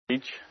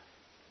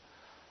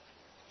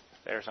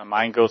There's our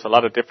mind goes a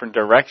lot of different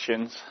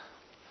directions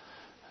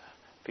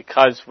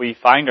because we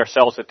find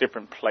ourselves at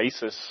different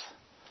places.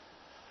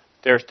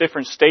 There's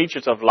different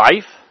stages of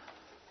life,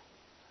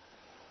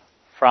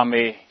 from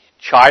a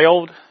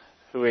child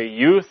to a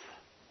youth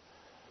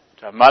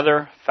to a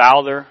mother,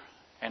 father,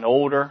 and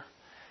older.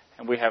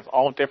 And we have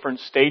all different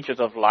stages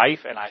of life.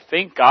 And I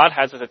think God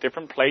has us at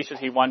different places.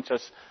 He wants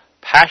us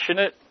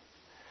passionate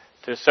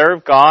to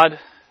serve God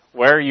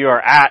where you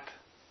are at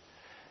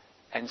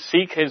and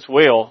seek His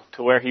will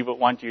to where He would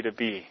want you to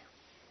be.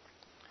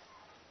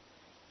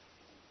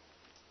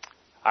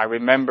 I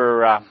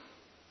remember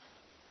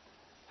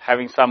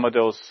having some of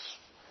those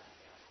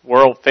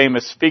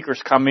world-famous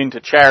speakers come into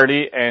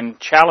charity and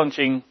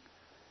challenging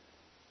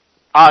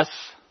us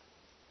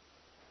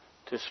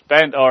to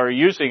spend, or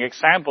using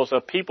examples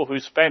of people who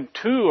spend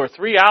 2 or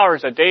 3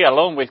 hours a day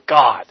alone with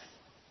God.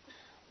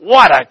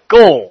 What a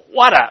goal!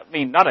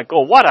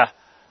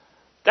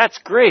 That's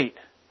great.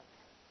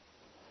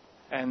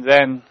 And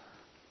then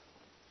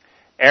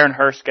Aaron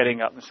Hurst getting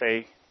up and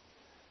say,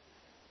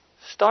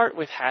 start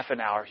with half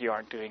an hour if you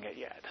aren't doing it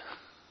yet.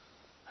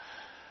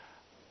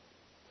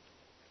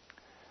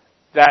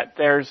 That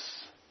there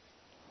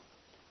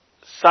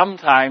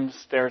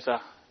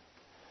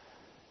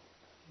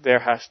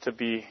has to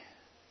be,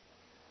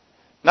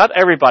 not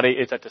everybody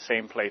is at the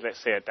same place,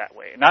 let's say it that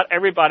way. Not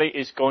everybody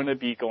is going to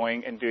be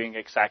going and doing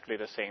exactly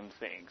the same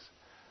things.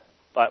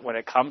 But when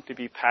it comes to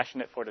be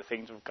passionate for the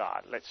things of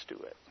God, let's do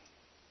it.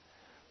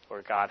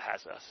 Where God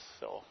has us.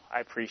 So I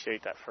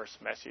appreciate that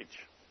first message.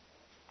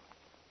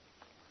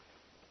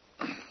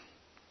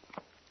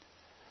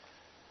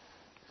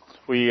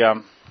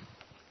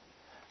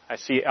 I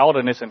see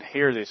Eldon isn't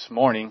here this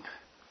morning.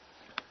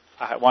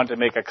 I want to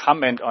make a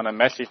comment on a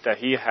message that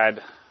he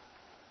had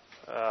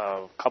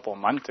a couple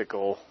months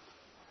ago.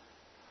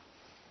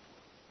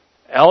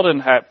 Eldon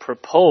had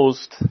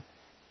proposed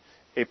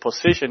a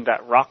position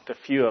that rocked a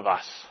few of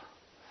us.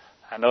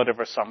 I know there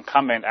was some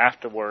comment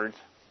afterwards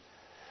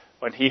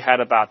when he had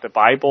about the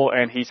Bible,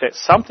 and he said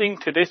something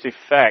to this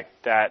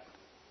effect that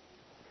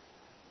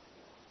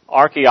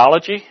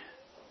archaeology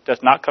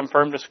does not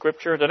confirm the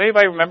Scripture. Did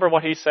anybody remember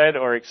what he said,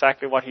 or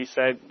exactly what he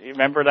said? You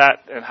remember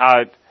that, and how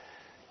it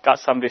got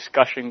some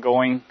discussion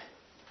going?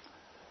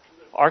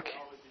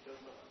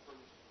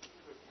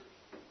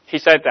 He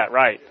said that,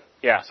 right?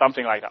 Yeah,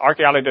 something like that.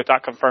 Archaeology does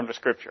not confirm the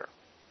Scripture.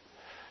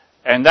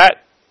 And that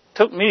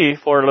took me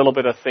for a little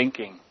bit of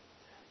thinking.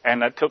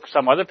 And that took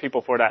some other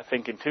people for that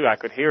thinking too. I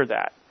could hear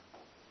that.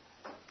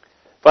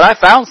 But I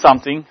found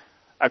something,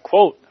 a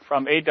quote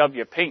from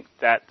A.W. Pink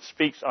that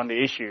speaks on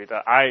the issue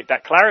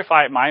that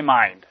clarified my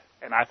mind.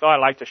 And I thought I'd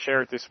like to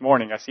share it this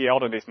morning. I see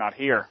Eldon is not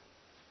here.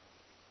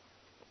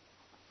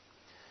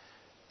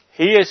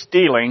 He is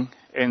dealing,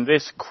 in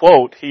this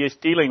quote, he is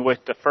dealing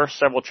with the first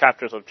several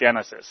chapters of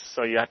Genesis.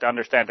 So you have to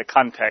understand the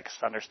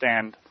context,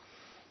 understand.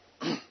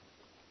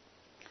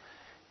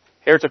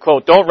 Here's a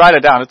quote. Don't write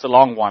it down. It's a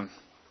long one.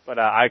 But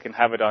I can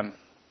have it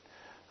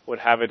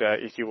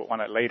if you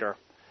want it later.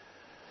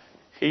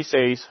 He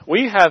says,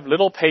 we have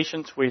little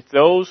patience with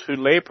those who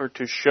labor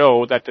to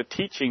show that the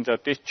teachings of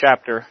this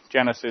chapter,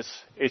 Genesis,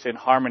 is in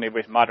harmony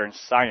with modern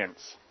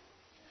science.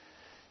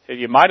 So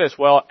you might as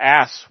well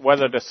ask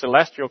whether the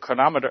celestial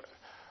chronometer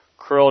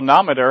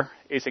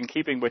is in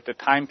keeping with the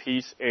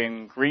timepiece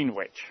in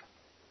Greenwich.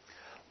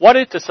 What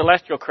is the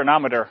celestial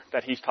chronometer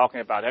that he's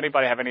talking about?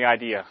 Anybody have any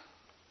idea?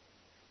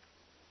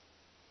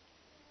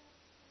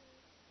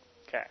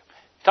 Okay.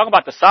 He's talking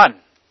about the sun.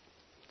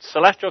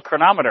 Celestial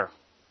chronometer.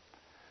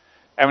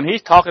 And when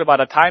he's talking about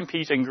a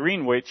timepiece in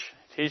Greenwich,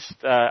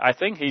 I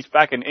think he's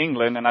back in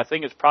England, and I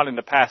think it's probably in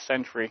the past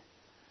century,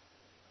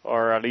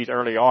 or at least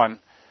early on,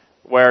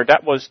 where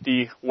that was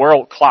the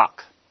world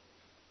clock.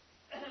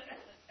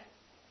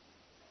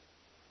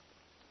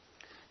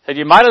 So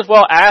you might as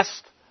well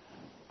ask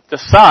the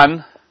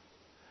sun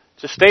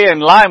to stay in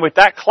line with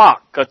that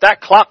clock, because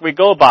that clock we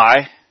go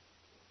by.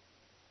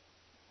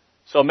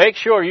 So make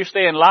sure you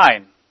stay in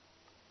line.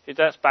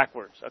 That's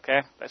backwards,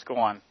 okay? Let's go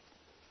on.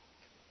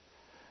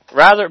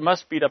 Rather, it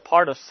must be the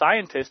part of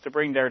scientists to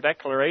bring their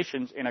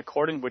declarations in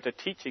accordance with the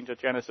teachings of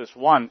Genesis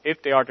 1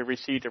 if they are to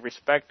receive the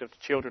respect of the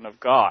children of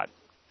God.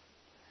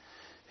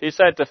 He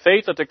said, the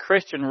faith of the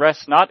Christian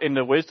rests not in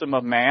the wisdom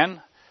of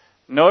man,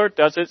 nor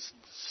does it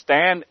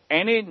stand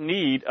any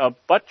need of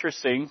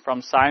buttressing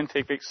from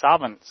scientific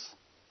savants.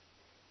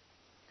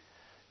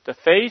 The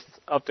faith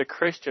of the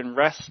Christian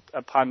rests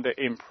upon the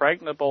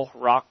impregnable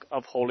rock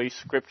of Holy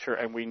Scripture,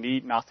 and we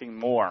need nothing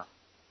more.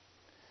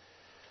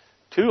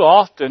 Too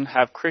often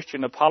have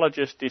Christian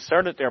apologists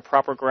deserted their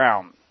proper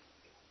ground.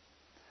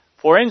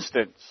 For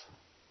instance,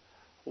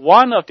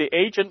 one of the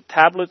ancient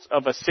tablets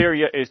of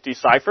Assyria is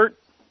deciphered,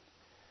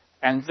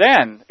 and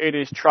then it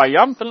is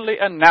triumphantly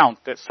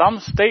announced that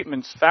some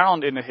statements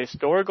found in the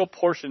historical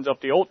portions of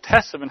the Old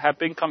Testament have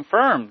been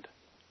confirmed.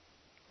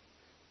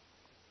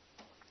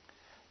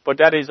 But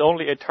that is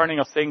only a turning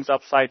of things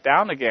upside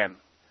down again.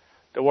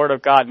 The Word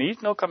of God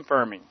needs no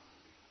confirming.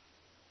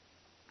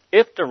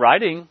 If the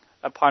writing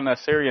upon the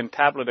Assyrian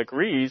tablet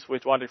agrees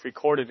with what is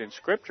recorded in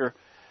Scripture,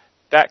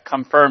 that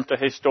confirms the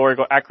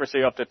historical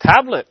accuracy of the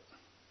tablet.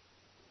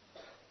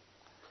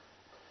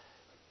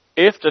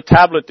 If the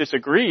tablet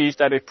disagrees,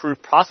 that is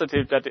proof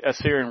positive that the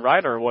Assyrian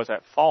writer was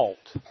at fault.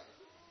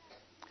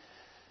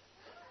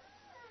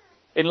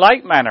 In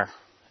like manner,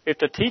 if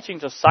the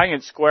teachings of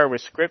science square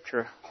with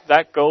Scripture,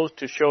 that goes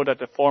to show that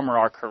the former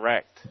are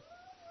correct.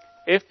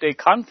 If they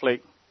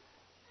conflict,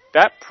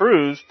 that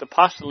proves the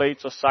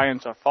postulates of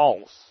science are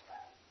false.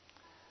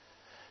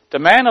 The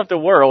man of the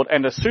world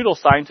and the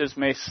pseudoscientists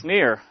may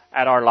sneer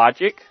at our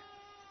logic,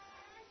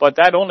 but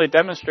that only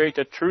demonstrates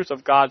the truth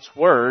of God's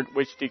word,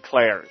 which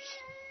declares,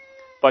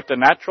 "But the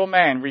natural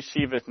man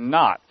receiveth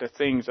not the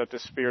things of the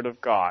Spirit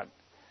of God,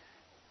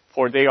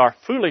 for they are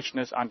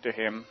foolishness unto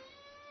him,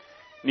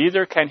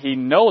 neither can he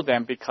know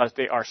them because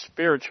they are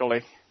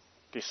spiritually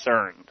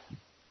discerned."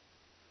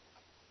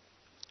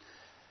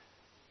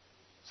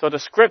 So the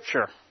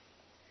Scripture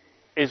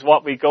is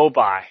what we go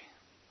by.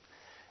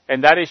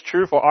 And that is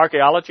true for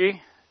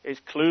archaeology, it's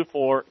true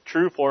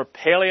for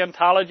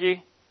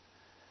paleontology,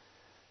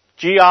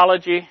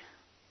 geology,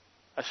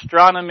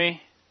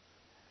 astronomy,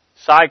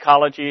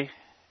 psychology,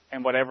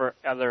 and whatever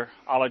other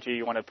ology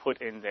you want to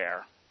put in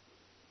there.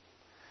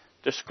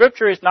 The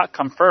Scripture is not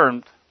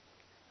confirmed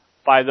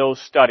by those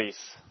studies,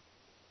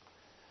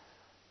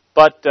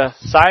 but the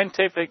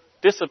scientific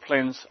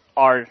disciplines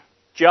are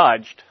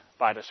judged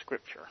by the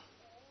Scripture.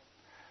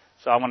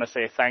 So I want to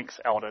say thanks,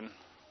 Eldon,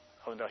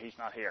 although he's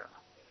not here.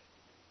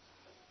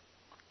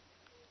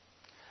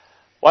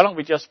 Why don't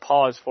we just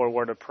pause for a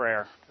word of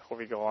prayer before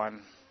we go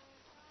on?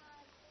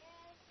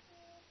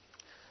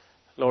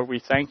 Lord, we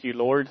thank you,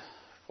 Lord,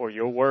 for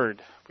your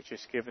word, which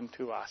is given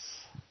to us,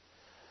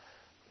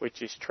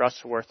 which is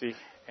trustworthy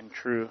and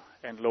true.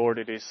 And Lord,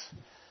 it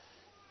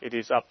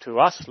is up to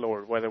us,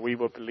 Lord, whether we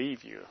will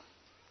believe you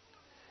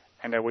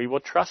and that we will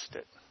trust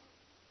it.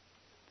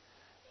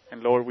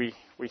 And Lord, we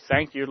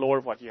thank you,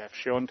 Lord, what you have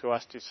shown to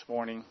us this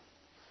morning.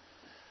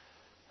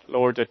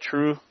 Lord, the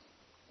true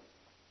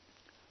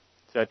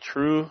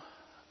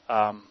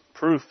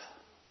proof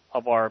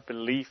of our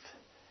belief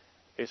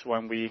is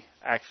when we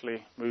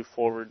actually move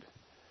forward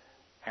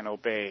and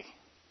obey.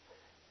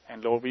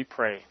 And Lord, we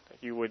pray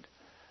that you would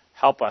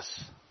help us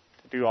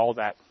to do all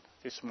that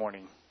this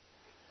morning.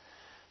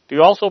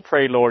 Do also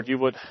pray, Lord, you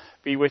would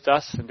be with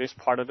us in this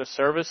part of the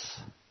service.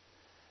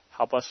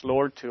 Help us,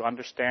 Lord, to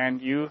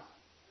understand you,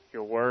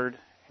 your word,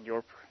 and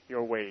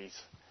your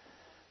ways.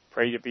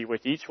 Pray you be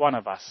with each one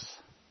of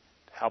us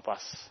to help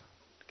us,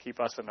 to keep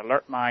us in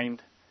alert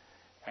mind,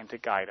 and to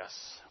guide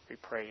us. We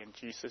pray in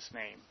Jesus'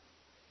 name.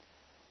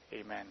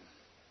 Amen.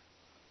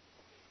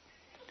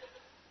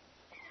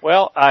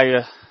 Well,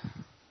 I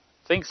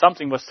think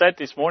something was said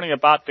this morning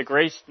about the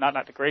grace, not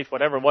the grace,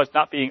 whatever it was,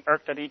 not being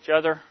irked at each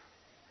other.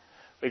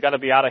 We got to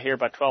be out of here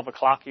by 12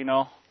 o'clock, you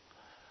know.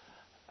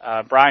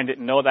 Brian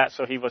didn't know that,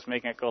 so he was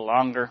making it go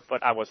longer,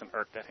 but I wasn't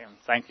irked at him.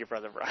 Thank you,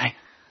 Brother Brian.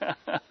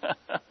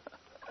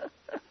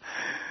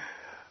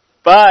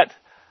 But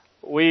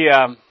we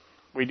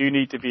do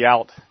need to be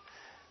out.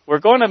 We're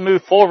going to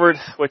move forward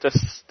with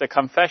the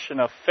confession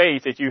of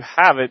faith. If you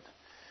have it,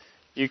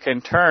 you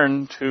can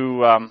turn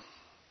to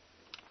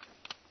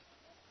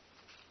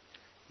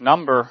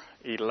number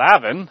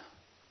 11,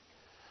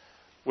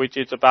 which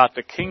is about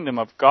the kingdom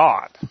of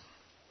God.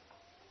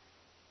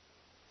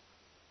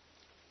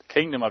 The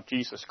kingdom of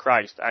Jesus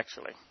Christ,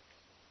 actually.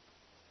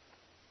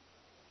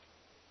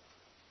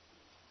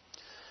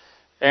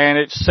 And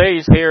it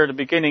says here at the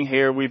beginning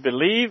here, we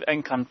believe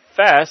and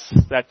confess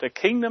that the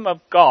kingdom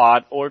of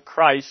God or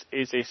Christ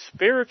is a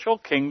spiritual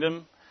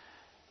kingdom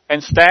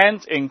and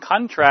stands in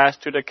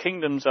contrast to the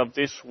kingdoms of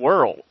this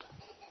world.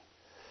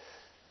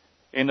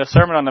 In the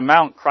Sermon on the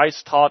Mount,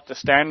 Christ taught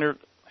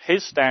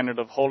his standard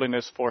of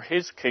holiness for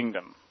his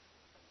kingdom.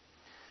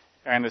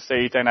 And it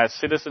says, and as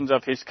citizens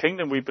of his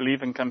kingdom, we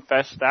believe and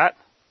confess that.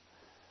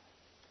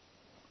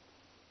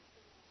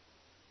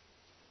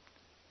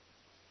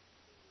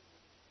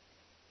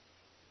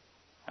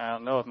 I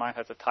don't know if mine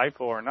has a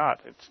typo or not.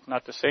 It's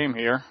not the same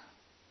here.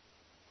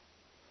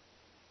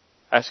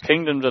 As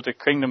kingdoms of the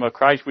kingdom of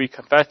Christ, we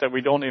confess that we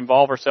don't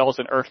involve ourselves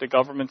in earthly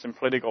governments and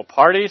political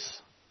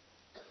parties.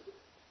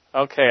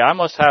 Okay,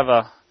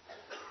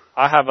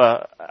 I have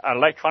a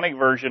electronic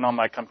version on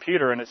my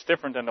computer, and it's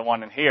different than the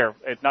one in here.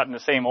 It's not in the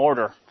same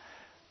order.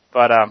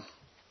 But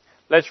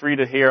let's read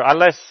it here.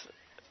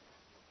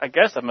 I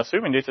guess I'm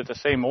assuming this is the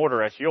same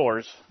order as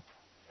yours.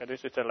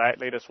 This is the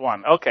latest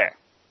one. Okay.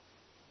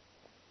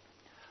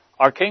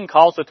 Our King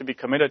calls us to be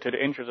committed to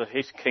the interests of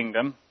his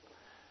kingdom,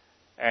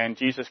 and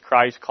Jesus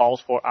Christ calls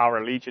for our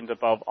allegiance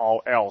above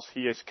all else.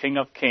 He is King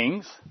of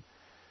kings.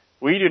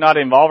 We do not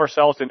involve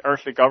ourselves in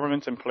earthly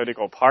governments and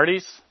political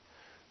parties.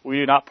 We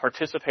do not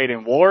participate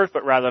in wars,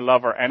 but rather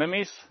love our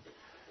enemies.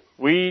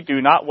 We do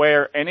not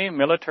wear any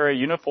military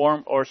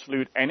uniform or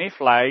salute any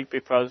flag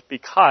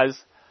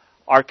because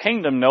our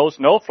kingdom knows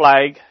no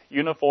flag,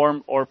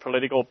 uniform, or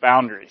political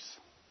boundaries.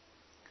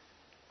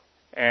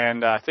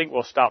 And I think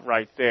we'll stop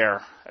right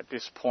there at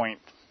this point.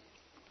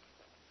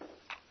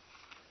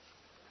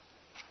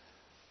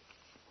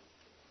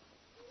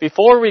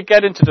 Before we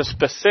get into the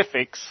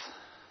specifics,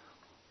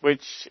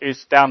 which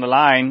is down the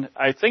line,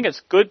 I think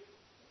it's good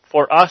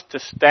for us to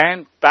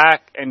stand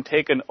back and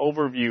take an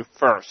overview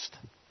first.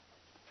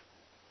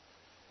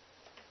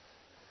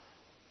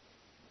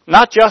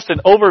 Not just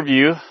an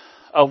overview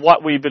of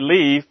what we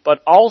believe,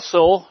 but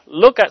also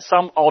look at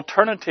some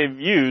alternative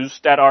views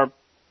that are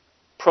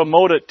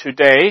promoted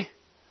today.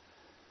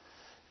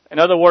 In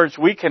other words,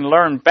 we can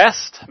learn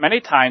best many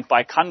times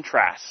by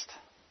contrast.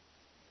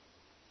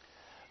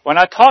 When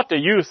I taught the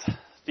youth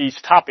these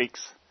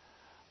topics,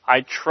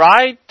 I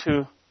tried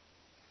to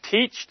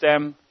teach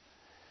them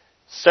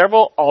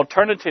several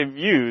alternative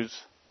views,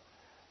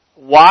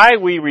 why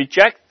we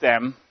reject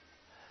them,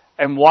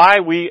 and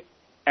why we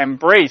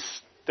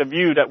embrace the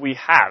view that we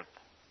have.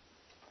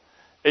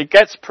 It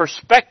gets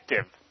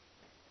perspective.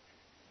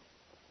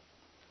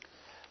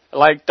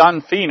 Like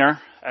Don Feener,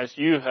 as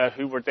you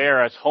who were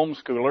there as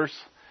homeschoolers,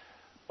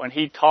 when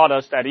he taught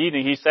us that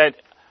evening, he said,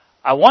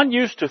 I want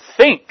you to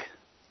think.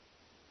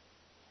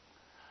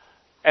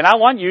 And I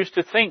want you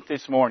to think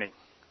this morning.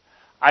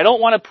 I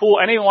don't want to pull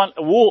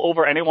wool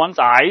over anyone's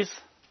eyes.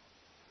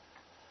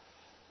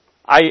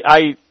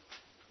 I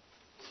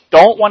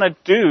don't want to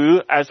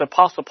do, as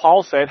Apostle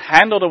Paul said,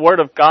 handle the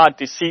Word of God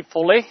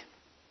deceitfully.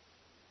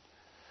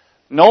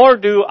 Nor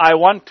do I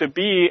want to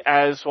be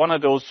as one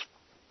of those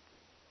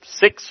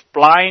 6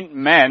 blind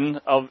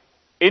men of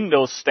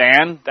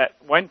Indostan that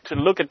went to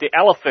look at the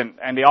elephant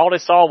and all they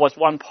saw was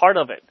one part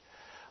of it.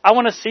 I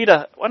want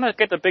to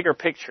get the bigger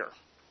picture.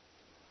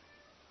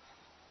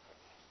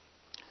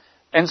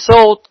 And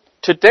so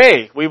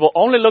today we will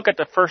only look at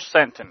the first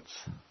sentence.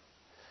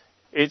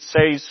 It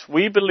says,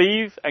 we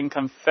believe and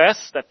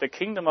confess that the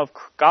kingdom of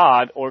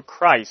God or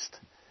Christ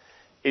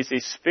is a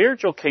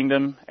spiritual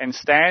kingdom and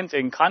stands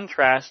in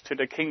contrast to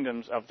the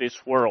kingdoms of this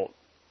world.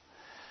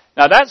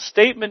 Now that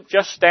statement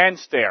just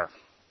stands there.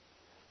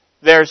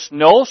 There's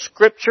no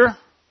scripture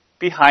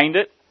behind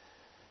it.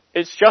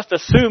 It's just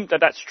assumed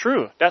that that's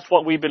true. That's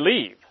what we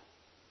believe.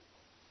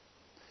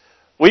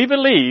 We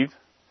believe,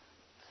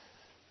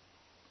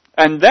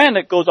 and then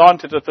it goes on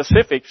to the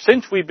specific.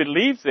 Since we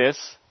believe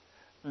this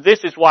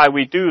is why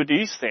we do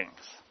these things.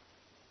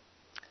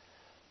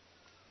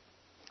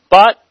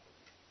 But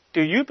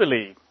do you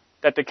believe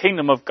that the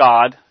kingdom of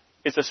God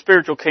is a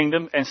spiritual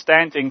kingdom and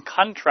stands in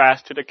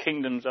contrast to the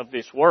kingdoms of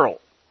this world?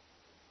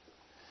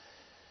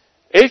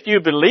 If you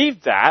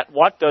believe that,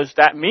 what does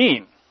that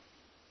mean?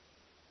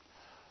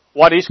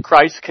 What is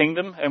Christ's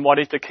kingdom and what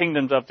is the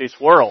kingdoms of this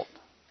world?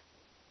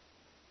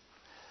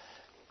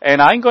 And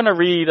I'm going to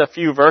read a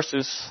few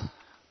verses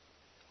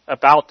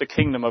about the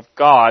kingdom of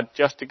God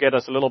just to get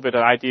us a little bit of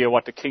an idea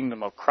what the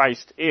kingdom of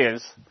Christ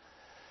is.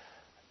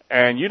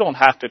 And you don't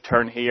have to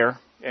turn here.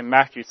 In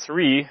Matthew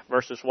 3,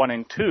 verses 1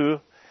 and 2,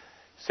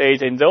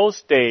 says, in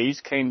those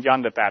days came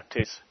John the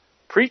Baptist,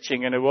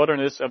 preaching in the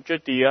wilderness of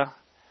Judea,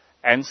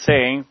 and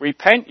saying,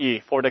 repent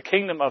ye, for the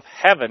kingdom of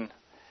heaven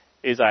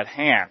is at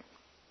hand.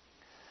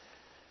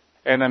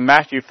 And in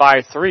Matthew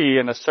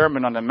 5:3, in the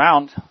Sermon on the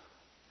Mount,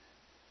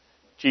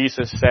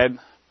 Jesus said,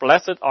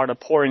 blessed are the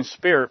poor in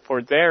spirit,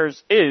 for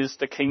theirs is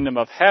the kingdom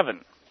of heaven.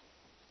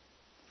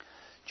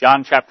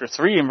 John chapter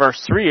 3 and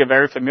verse 3, a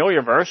very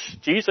familiar verse,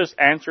 Jesus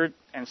answered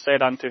and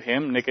said unto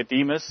him,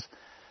 Nicodemus,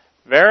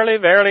 verily,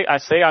 verily, I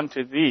say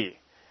unto thee,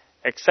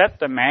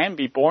 except a man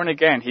be born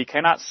again, he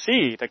cannot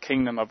see the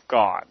kingdom of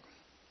God.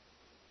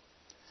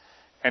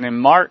 And in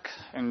Mark,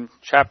 in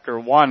chapter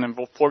 1 and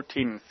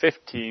 14 and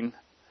 15,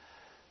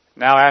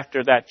 now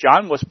after that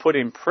John was put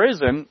in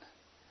prison,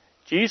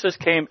 Jesus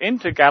came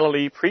into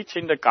Galilee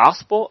preaching the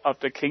gospel of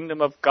the kingdom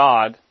of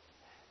God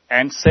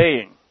and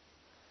saying,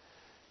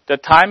 the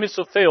time is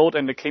fulfilled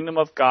and the kingdom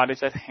of God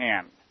is at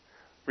hand.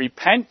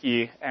 Repent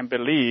ye and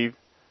believe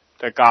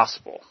the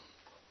gospel.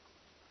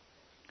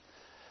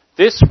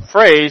 This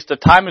phrase, the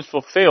time is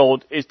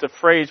fulfilled, is the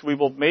phrase we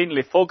will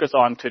mainly focus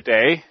on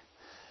today.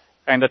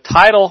 And the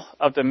title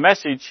of the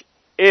message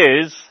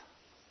is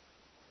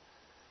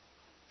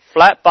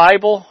Flat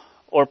Bible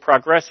or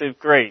Progressive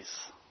Grace.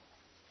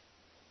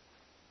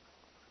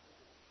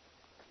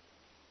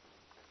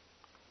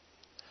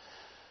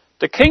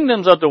 The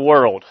kingdoms of the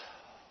world.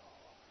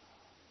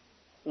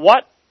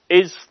 What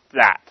is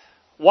that?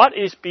 What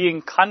is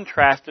being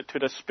contrasted to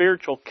the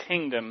spiritual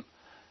kingdom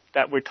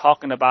that we're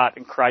talking about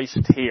in Christ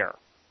here?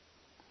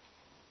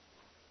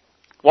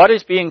 What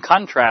is being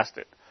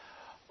contrasted?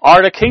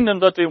 Are the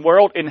kingdoms of the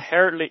world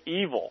inherently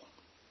evil?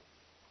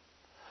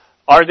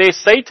 Are they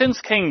Satan's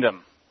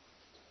kingdom?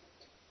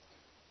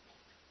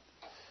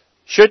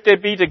 Should they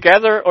be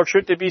together or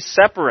should they be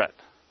separate?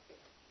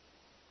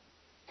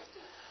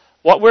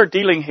 What we're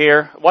dealing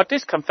here, what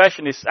this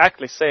confession is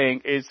actually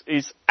saying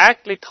is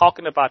actually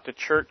talking about the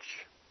church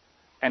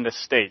and the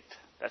state.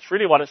 That's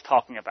really what it's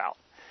talking about.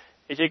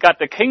 If you got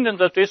the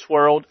kingdoms of this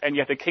world and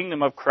you have the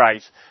kingdom of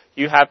Christ,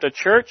 you have the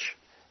church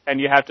and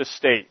you have the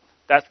state.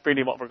 That's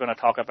really what we're going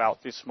to talk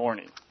about this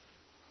morning.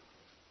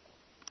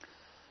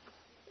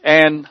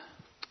 And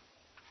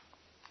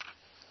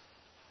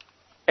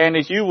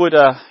if you would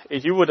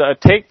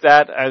take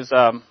that as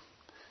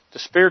the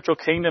spiritual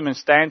kingdom and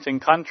stands in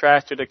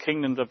contrast to the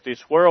kingdoms of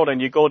this world,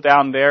 and you go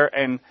down there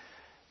and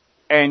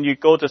you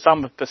go to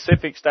some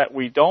specifics that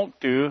we don't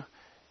do,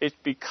 it's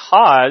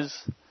because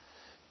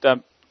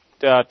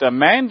the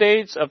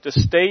mandates of the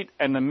state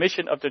and the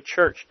mission of the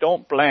church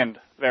don't blend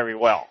very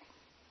well.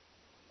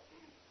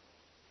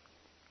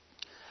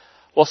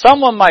 Well,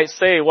 someone might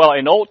say, well,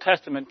 in Old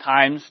Testament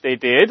times they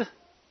did.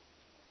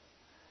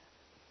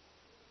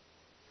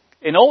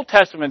 In Old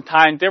Testament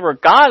times, there were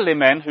godly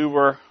men who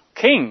were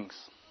kings.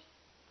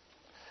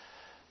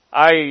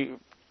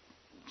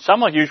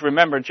 Some of you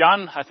remember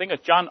I think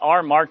it's John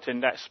R.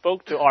 Martin that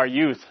spoke to our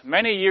youth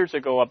many years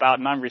ago about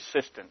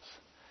non-resistance.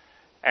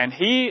 And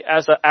he,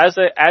 as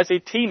a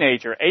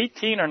teenager,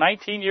 18 or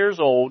 19 years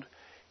old,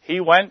 he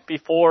went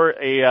before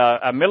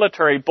a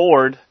military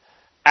board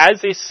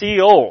as a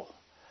CO.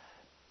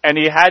 And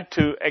he had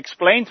to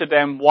explain to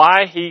them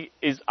why he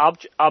is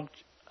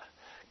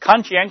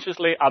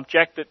conscientiously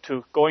objected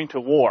to going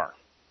to war.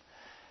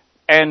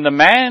 And the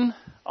man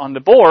on the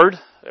board,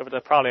 there was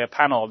probably a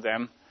panel of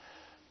them,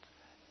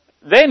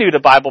 they knew the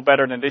Bible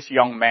better than this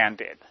young man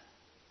did.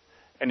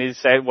 And he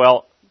said,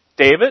 well,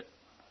 David,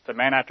 the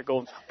man after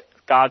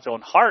God's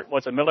own heart,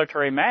 was a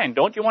military man.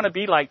 Don't you want to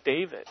be like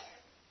David?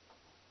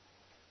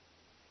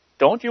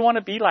 Don't you want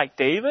to be like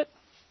David?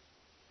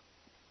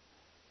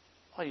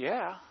 Well,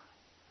 yeah.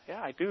 Yeah,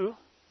 I do.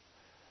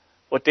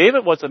 Well,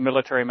 David was a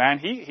military man.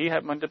 He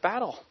had went to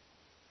battle.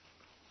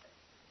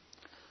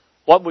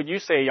 What would you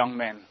say, young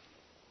men?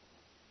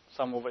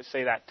 Someone would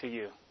say that to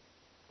you.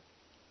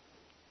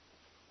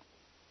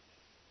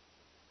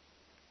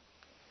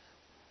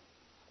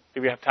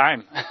 Do we have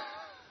time?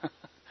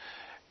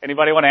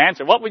 Anybody want to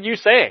answer? What would you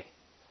say?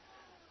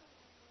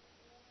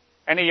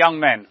 Any young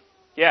men?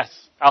 Yes.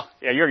 Oh,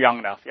 yeah, you're young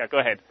enough. Yeah, go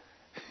ahead.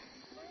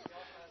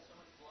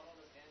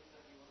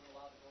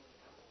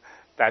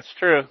 That's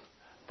true.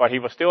 But he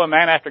was still a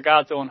man after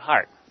God's own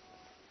heart.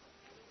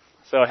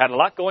 So it had a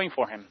lot going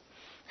for him.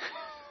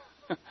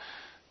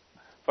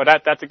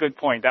 But that's a good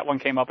point. That one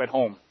came up at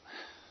home.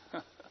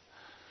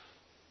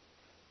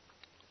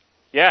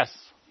 Yes.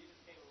 Jesus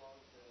came along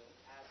to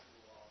add to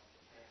the law,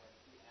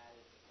 and he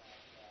added the fact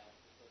that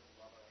we're supposed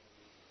to love our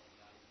enemies and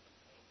not even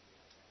be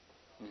angry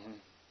at them.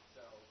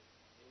 So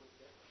it was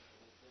different.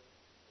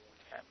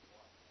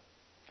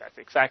 That's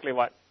exactly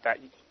what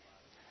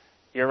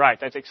you're right.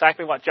 That's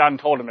exactly what John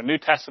told him. The New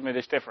Testament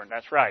is different.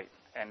 That's right.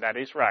 And that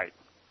is right.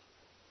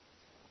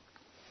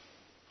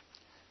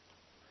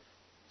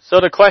 So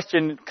the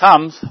question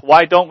comes,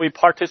 why don't we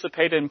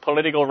participate in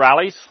political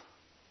rallies?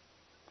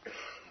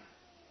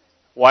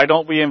 Why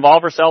don't we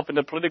involve ourselves in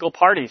the political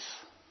parties?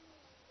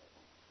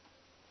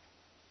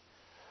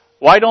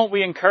 Why don't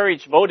we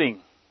encourage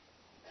voting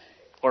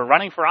or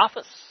running for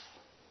office?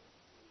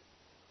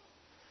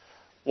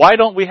 Why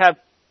don't we have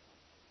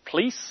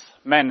police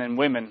men and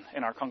women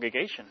in our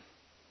congregation?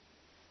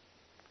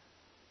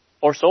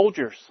 Or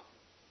soldiers?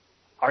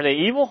 Are they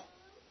evil?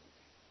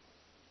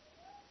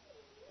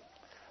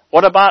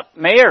 What about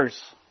mayors?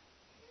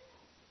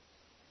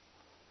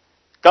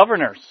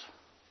 Governors?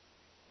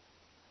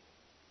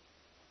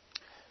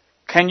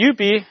 Can you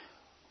be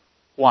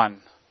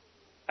one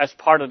as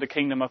part of the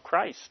kingdom of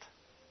Christ?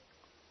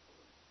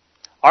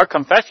 Our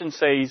confession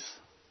says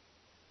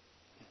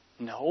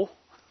no.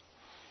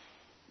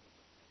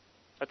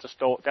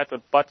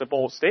 That's a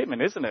bold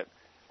statement, isn't it?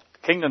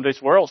 The kingdom of this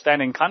world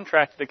stands in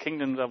contrast to the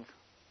kingdom of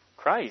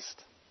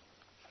Christ.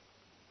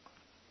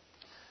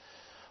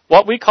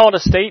 What we call the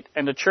state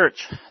and the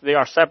church, they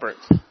are separate.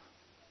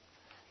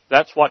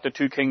 That's what the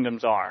two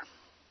kingdoms are.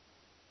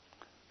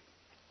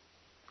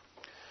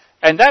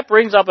 And that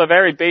brings up a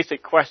very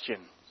basic question.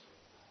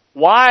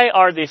 Why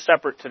are they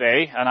separate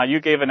today? And you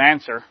gave an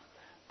answer,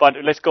 but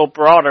let's go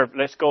broader.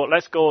 Let's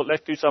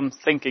do some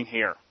thinking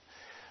here.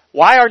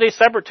 Why are they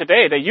separate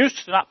today? They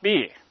used to not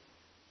be.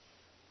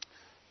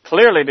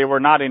 Clearly, they were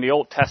not in the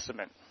Old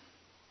Testament.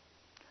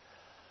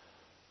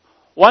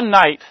 One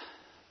night,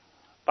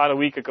 about a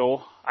week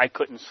ago, I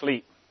couldn't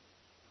sleep.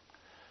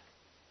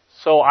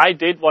 So I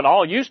did what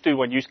all yous do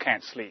when yous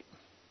can't sleep.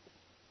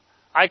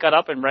 I got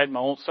up and read my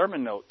own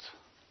sermon notes.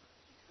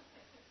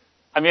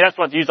 I mean, that's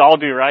what yous all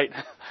do, right?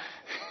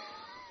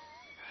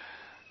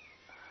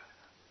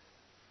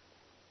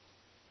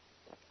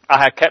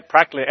 I had kept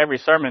practically every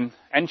sermon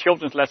and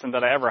children's lesson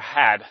that I ever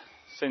had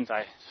since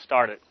I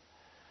started.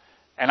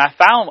 And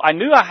I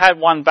knew I had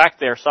one back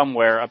there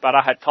somewhere, but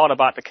I had taught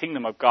about the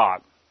kingdom of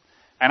God.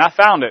 And I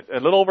found it a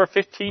little over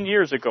 15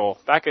 years ago,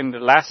 back in the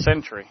last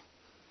century.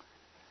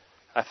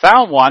 I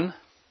found one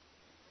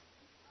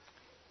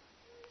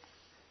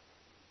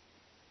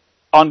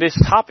on this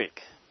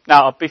topic.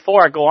 Now,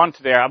 before I go on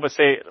to there, I would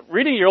say,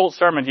 reading your old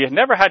sermons, you've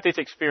never had this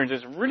experience.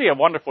 It's really a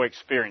wonderful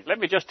experience. Let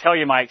me just tell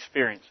you my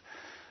experience.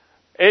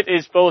 It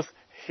is both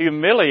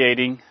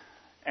humiliating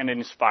and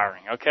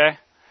inspiring, okay?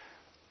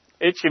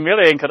 It's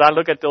humiliating because I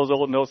look at those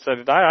old notes and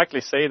say, did I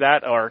actually say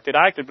that? Or did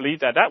I actually believe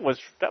that? That was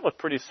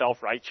pretty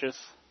self-righteous.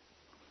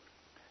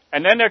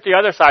 And then there's the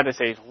other side that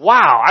says,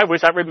 wow, I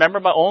wish I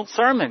remembered my own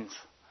sermons.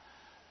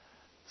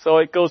 So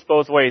it goes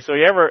both ways. So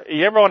you ever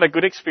want a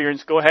good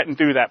experience, go ahead and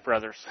do that,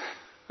 brothers.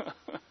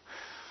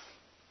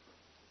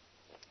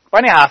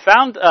 But anyhow, I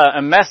found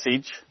a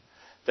message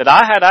that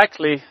I had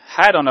actually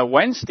had on a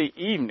Wednesday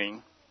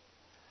evening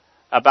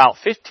about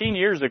 15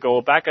 years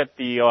ago back at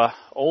the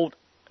old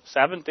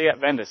Seventh-day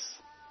Adventist.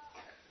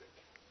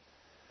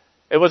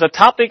 It was a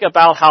topic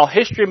about how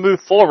history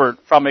moved forward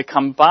from a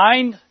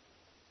combined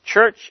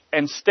church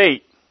and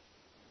state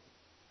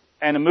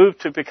and a move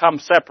to become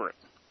separate.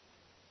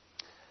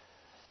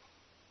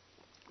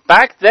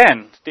 Back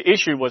then, the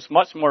issue was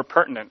much more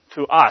pertinent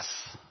to us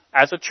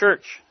as a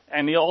church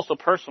and also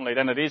personally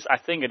than I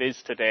think it is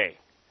today.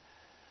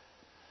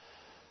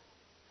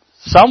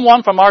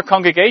 Someone from our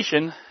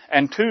congregation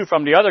and two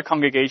from the other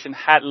congregation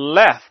had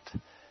left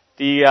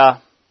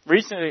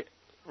recently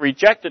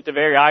rejected the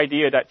very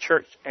idea that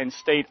church and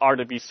state are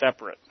to be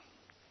separate.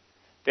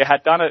 They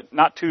had done it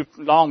not too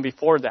long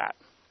before that.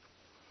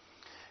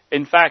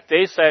 In fact,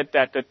 they said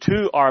that the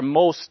two are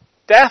most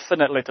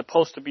definitely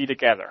supposed to be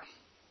together.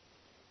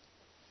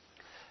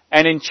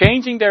 And in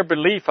changing their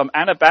belief from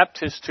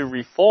Anabaptist to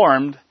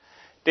Reformed,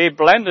 they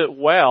blended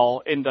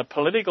well in the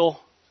political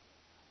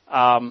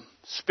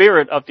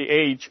spirit of the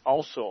age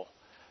also.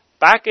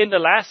 Back in the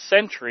last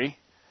century,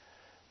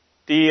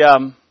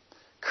 the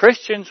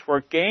Christians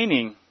were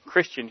gaining,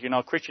 Christians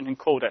in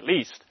quote at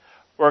least,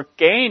 were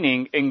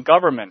gaining in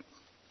government.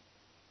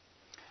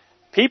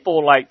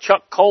 People like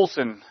Chuck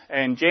Colson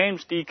and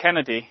James D.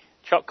 Kennedy.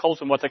 Chuck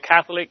Colson was a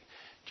Catholic.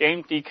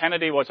 James D.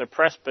 Kennedy was a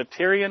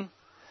Presbyterian.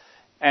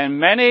 And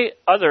many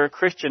other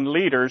Christian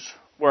leaders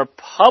were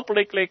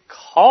publicly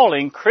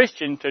calling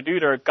Christians to do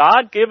their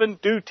God-given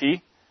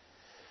duty,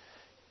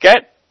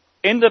 get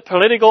in the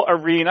political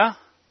arena,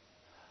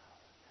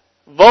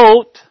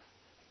 vote,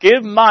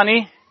 give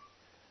money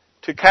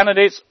to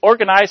candidates,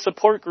 organize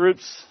support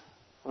groups,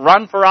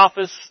 run for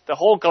office, the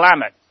whole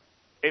gamut.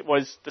 It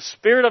was the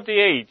spirit of the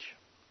age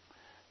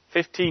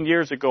 15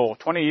 years ago,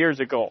 20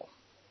 years ago.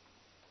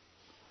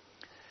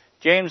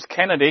 James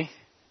Kennedy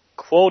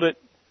quoted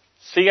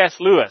C.S.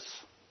 Lewis.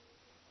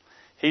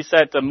 He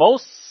said, the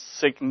most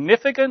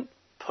significant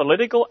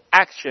political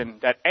action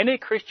that any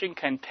Christian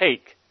can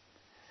take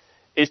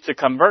is to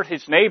convert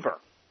his neighbor.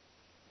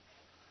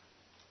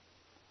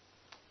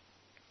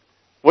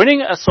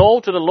 Winning a soul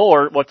to the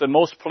Lord was the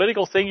most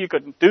political thing you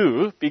could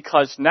do,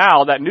 because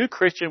now that new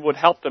Christian would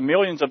help the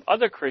millions of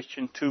other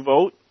Christians to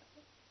vote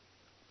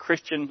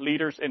Christian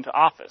leaders into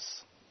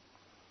office.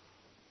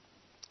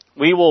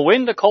 We will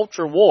win the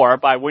culture war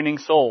by winning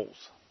souls.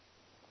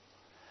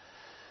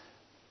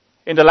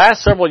 In the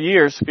last several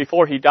years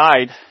before he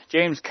died,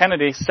 James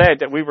Kennedy said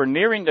that we were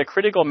nearing the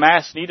critical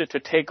mass needed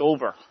to take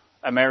over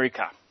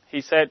America.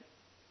 He said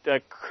the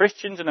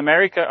Christians in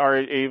America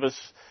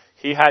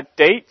he had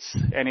dates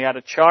and he had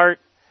a chart.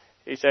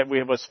 He said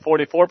it was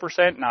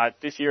 44%. Now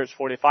this year it's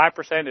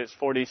 45%. It's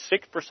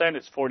 46%.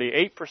 It's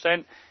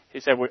 48%.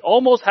 He said we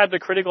almost had the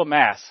critical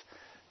mass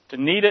to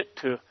need it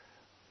to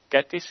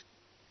get this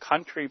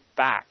country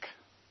back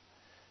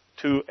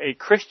to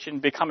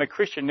become a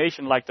Christian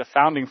nation like the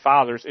founding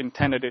fathers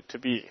intended it to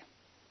be.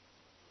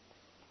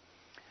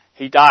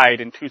 He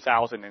died in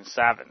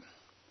 2007.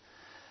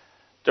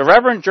 The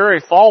Reverend Jerry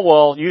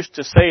Falwell used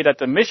to say that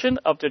the mission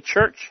of the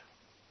church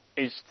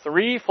is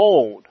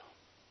threefold.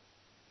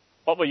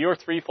 What will your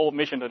threefold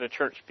mission of the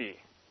church be?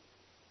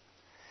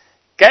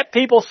 Get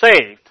people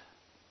saved,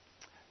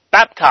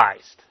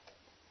 baptized,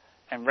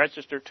 and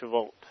registered to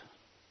vote.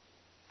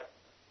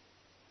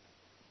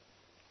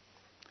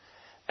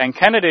 And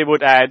Kennedy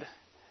would add,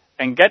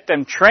 and get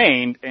them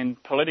trained in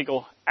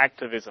political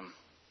activism.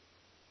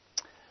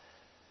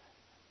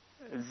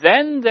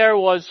 Then there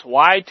was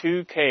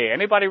Y2K.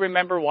 Anybody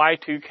remember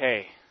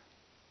Y2K?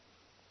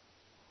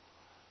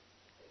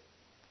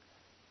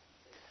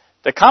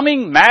 The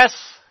coming mass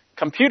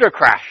computer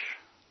crash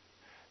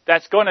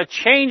that's going to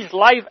change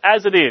life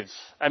as it is.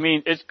 I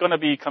mean, it's going to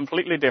be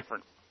completely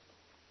different.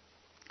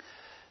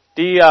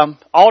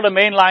 All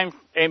the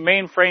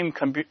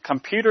mainframe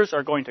computers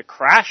are going to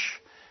crash.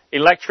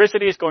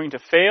 Electricity is going to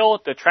fail.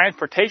 The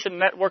transportation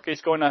network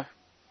is going to,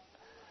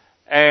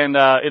 and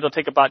it'll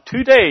take about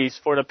 2 days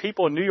for the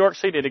people in New York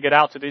City to get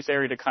out to this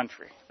area of the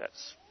country.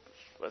 That's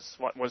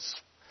what was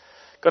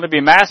going to be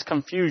mass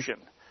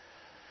confusion.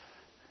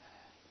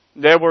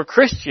 There were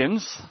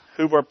Christians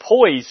who were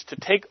poised to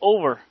take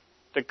over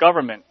the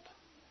government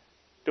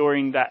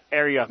during that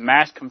area of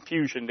mass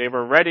confusion. They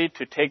were ready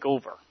to take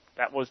over.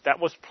 That was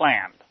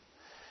planned.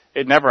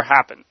 It never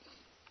happened.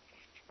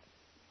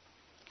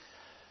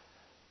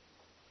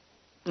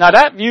 Now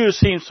that view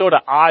seems sort of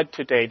odd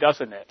today,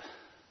 doesn't it?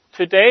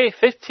 Today,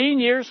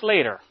 15 years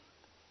later,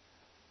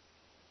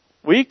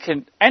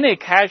 any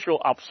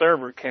casual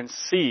observer can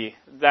see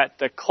that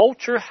the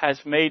culture has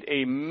made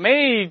a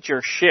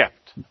major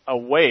shift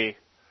away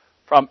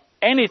from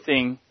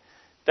anything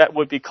that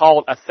would be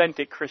called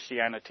authentic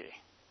Christianity.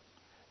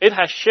 It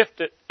has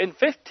shifted in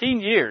 15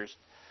 years,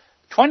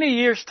 20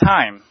 years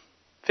time,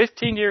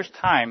 15 years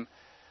time.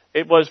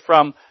 It was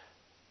from,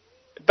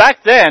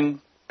 back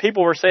then,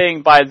 people were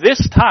saying by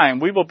this time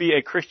we will be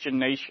a Christian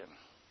nation.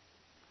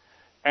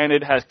 And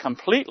it has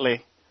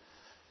completely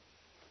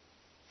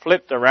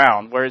flipped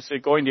around, where it's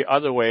going the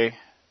other way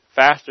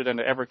faster than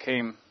it ever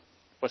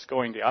was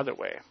going the other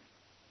way.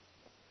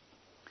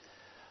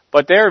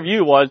 But their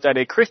view was that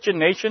a Christian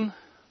nation,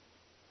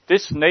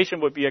 this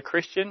nation would be a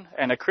Christian,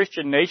 and a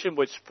Christian nation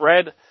would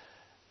spread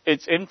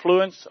its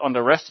influence on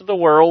the rest of the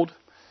world,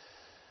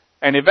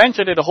 and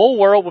eventually the whole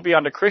world would be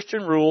under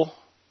Christian rule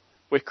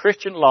with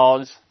Christian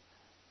laws,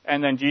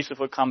 and then Jesus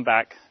would come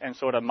back and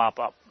sort of mop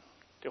up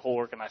the whole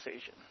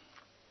organization.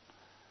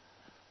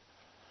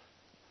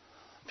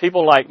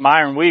 People like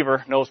Myron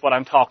Weaver knows what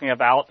I'm talking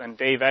about, and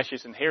Dave Esch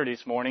isn't here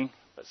this morning,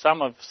 but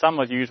some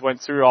of you went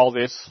through all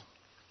this.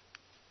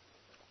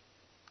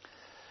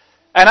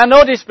 And I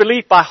know this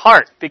belief by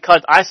heart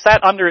because I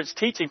sat under its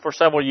teaching for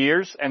several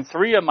years, and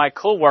 3 of my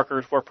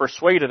co-workers were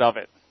persuaded of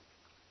it.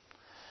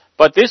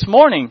 But this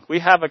morning, we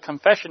have a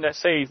confession that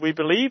says, we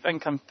believe and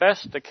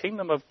confess the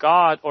kingdom of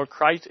God or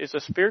Christ is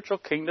a spiritual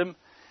kingdom,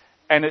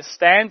 and it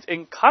stands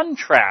in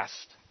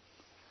contrast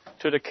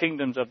to the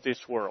kingdoms of this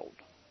world.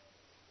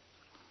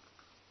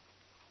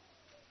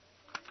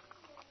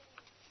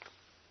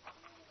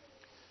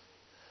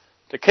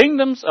 The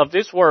kingdoms of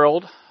this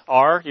world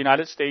are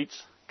United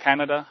States,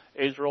 Canada,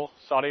 Israel,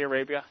 Saudi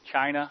Arabia,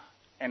 China,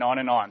 and on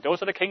and on.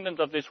 Those are the kingdoms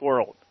of this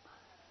world.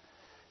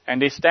 And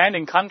they stand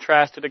in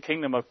contrast to the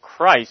kingdom of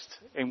Christ,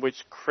 in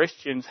which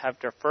Christians have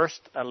their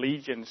first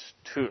allegiance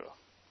to.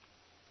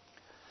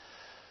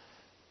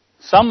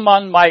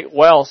 Someone might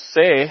well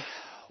say,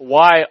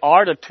 why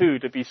are the two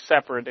to be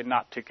separate and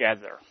not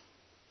together?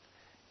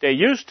 They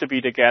used to be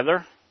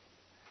together.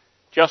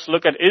 Just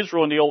look at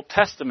Israel in the Old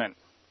Testament.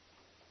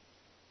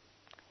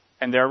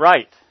 And they're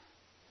right.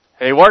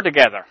 They were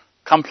together.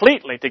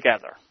 Completely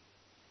together.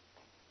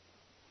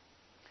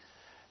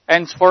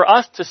 And for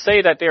us to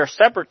say that they are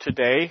separate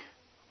today,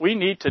 we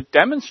need to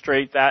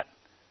demonstrate that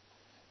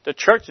the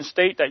church and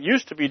state that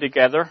used to be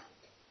together,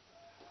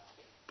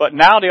 but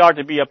now they are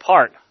to be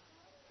apart.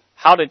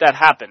 How did that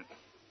happen?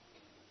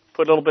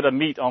 Put a little bit of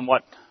meat on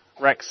what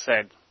Rex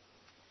said.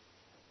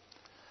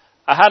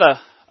 I had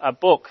a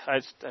book,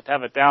 I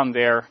have it down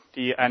there,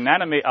 The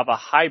Anatomy of a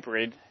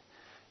Hybrid.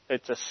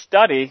 It's a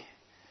study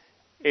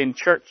in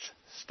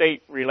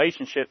church-state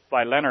relationship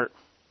by Leonard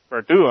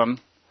Verduin.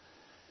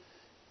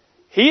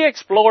 He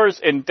explores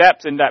in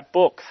depth in that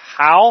book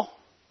how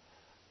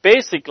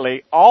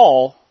basically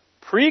all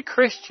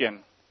pre-Christian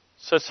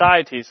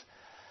societies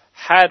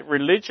had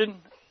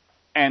religion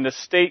and the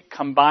state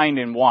combined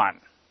in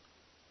one,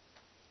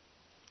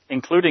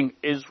 including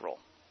Israel.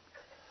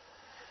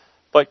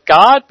 But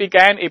God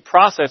began a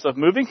process of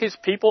moving His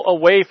people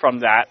away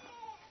from that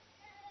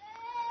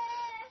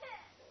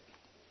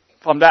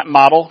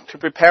model to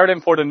prepare them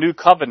for the new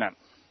covenant.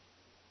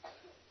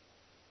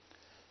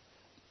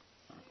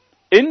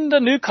 In the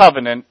new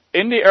covenant,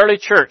 in the early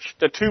church,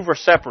 the two were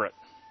separate.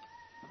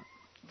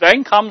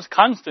 Then comes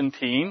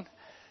Constantine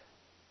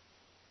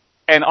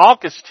and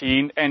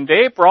Augustine, and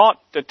they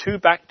brought the two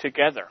back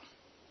together.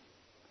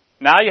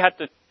 Now you have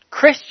the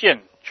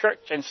Christian church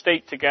and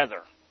state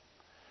together.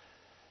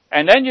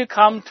 And then you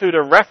come to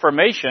the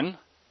Reformation,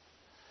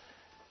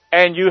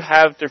 and you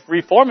have the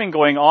reforming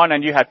going on,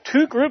 and you have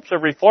two groups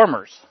of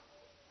reformers.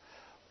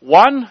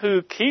 One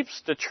who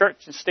keeps the church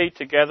and state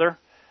together,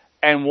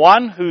 and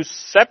one who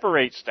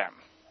separates them.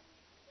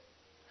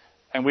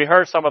 And we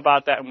heard some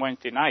about that on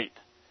Wednesday night.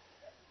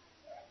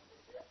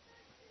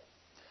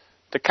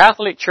 The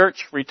Catholic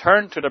Church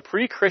returned to the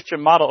pre-Christian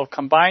model of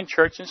combined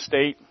church and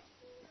state.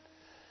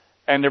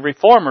 And the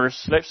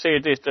reformers, let's say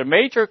this, the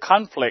major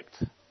conflict,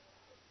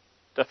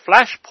 the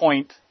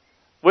flashpoint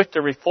with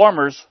the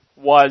reformers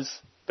was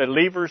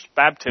believers'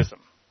 baptism.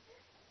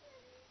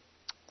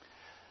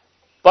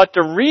 But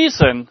the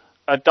reason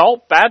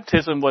adult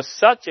baptism was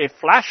such a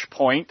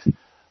flashpoint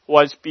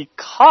was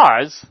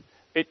because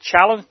it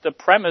challenged the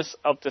premise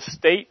of the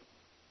state,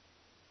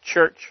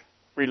 church,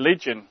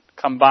 religion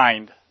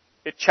combined.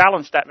 It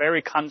challenged that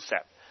very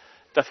concept.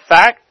 The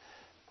fact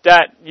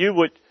that you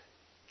would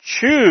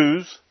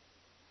choose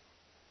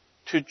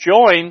to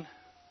join,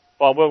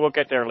 well, we'll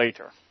get there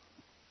later.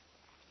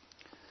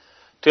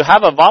 To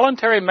have a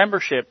voluntary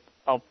membership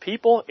of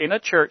people in a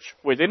church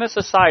within a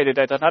society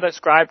that does not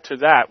ascribe to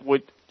that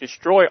would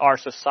destroy our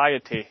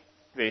society,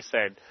 they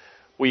said.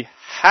 We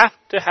have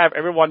to have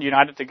everyone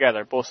united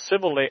together, both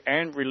civilly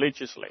and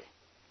religiously.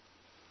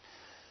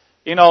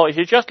 You know, if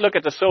you just look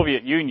at the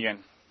Soviet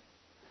Union,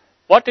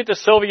 what did the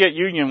Soviet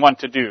Union want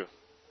to do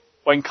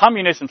when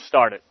communism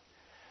started?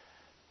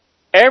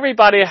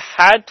 Everybody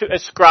had to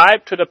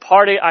ascribe to the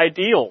party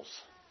ideals.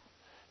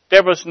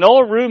 There was no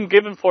room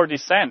given for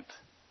dissent.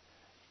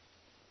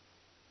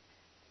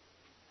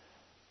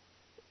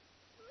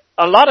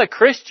 A lot of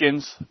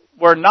Christians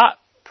were not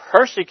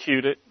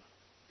persecuted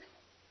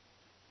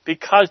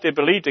because they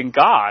believed in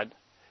God.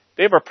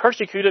 They were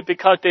persecuted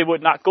because they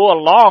would not go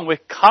along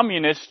with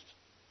communist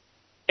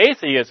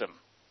atheism.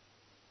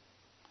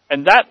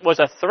 And that was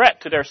a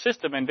threat to their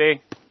system, and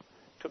they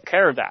took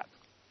care of that.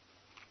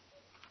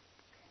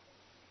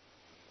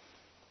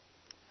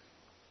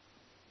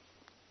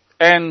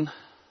 And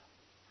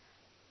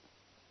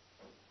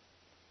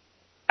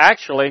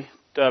actually,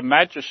 the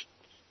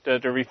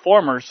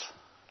reformers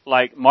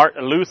like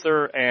Martin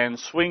Luther and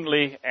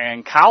Zwingli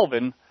and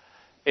Calvin,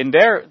 in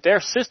their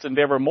system,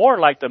 they were more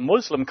like the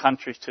Muslim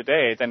countries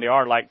today than they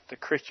are like the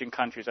Christian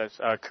countries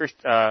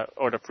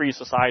or the free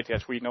society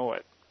as we know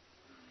it.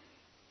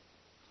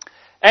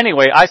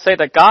 Anyway, I say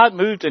that God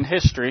moved in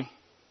history,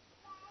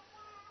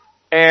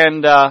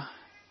 and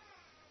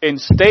in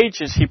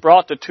stages He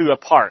brought the two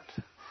apart.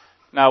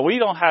 Now, we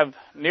don't have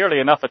nearly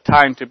enough of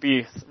time to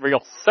be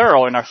real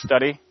thorough in our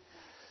study,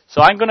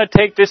 so I'm going to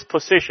take this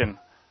position.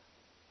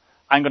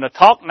 I'm going to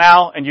talk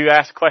now, and you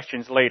ask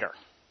questions later.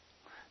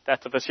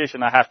 That's the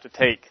position I have to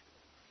take.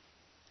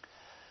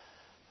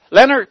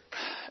 Leonard,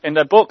 in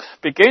the book,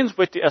 begins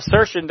with the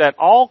assertion that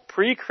all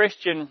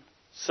pre-Christian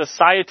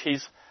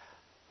societies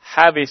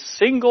have a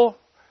single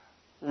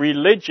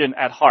religion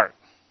at heart.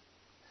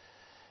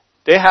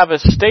 They have a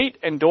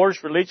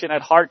state-endorsed religion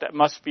at heart that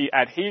must be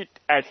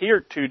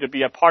adhered to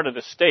be a part of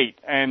the state.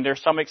 And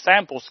there's some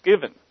examples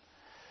given.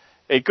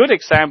 A good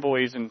example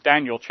is in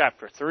Daniel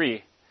chapter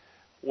 3,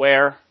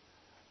 where,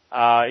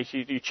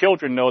 you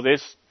children know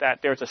this, that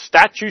there's a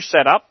statue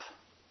set up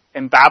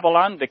in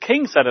Babylon. The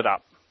king set it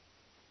up.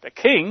 The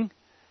king,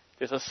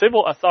 there's a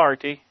civil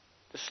authority,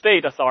 the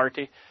state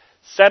authority,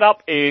 set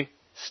up a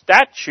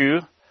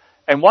statue.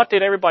 And what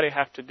did everybody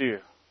have to do?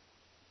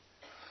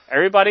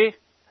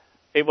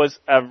 It was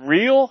a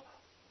real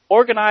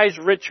organized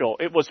ritual.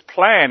 It was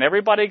planned.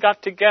 Everybody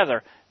got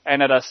together.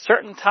 And at a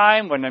certain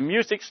time, when the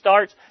music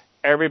starts,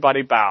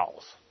 everybody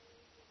bows.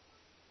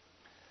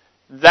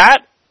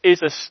 That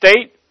is a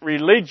state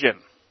religion.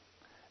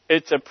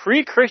 It's a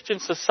pre-Christian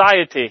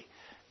society.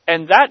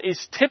 And that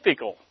is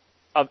typical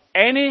of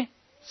any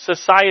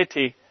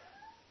society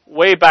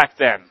way back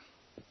then.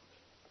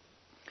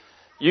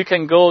 You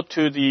can go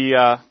to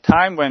the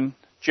time when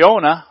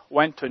Jonah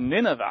went to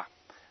Nineveh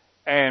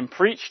and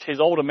preached his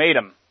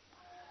ultimatum.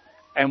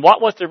 And what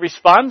was the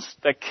response?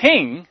 The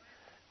king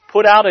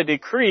put out a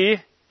decree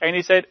and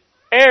he said,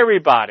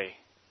 everybody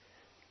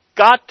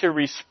got to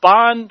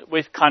respond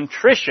with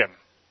contrition.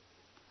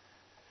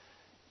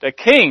 The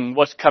king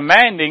was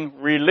commanding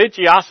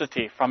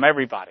religiosity from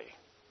everybody.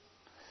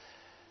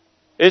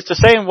 It's the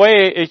same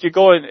way as you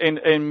go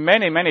in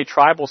many, many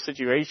tribal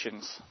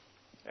situations.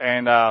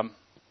 And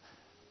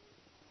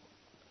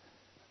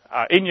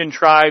Indian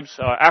tribes,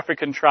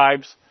 African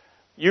tribes,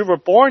 you were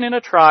born in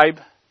a tribe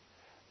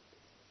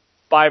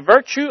by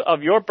virtue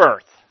of your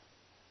birth.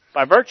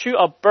 By virtue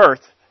of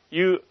birth,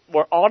 you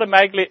were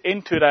automatically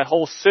into that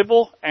whole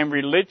civil and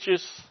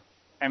religious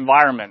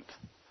environment.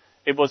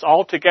 It was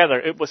all together.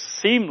 It was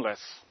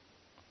seamless.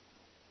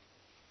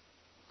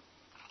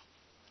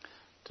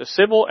 The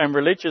civil and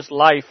religious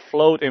life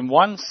flowed in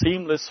one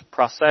seamless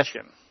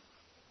procession.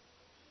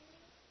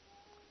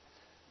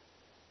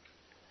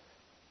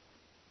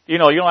 You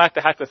know, you don't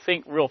have to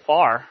think real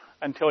far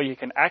until you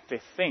can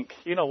actually think.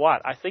 You know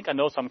what? I think I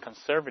know some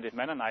conservative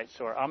Mennonites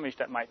or Amish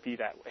that might be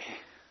that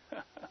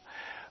way.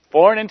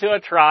 Born into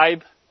a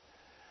tribe,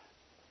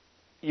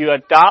 you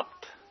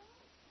adopt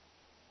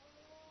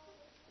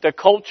the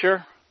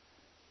culture.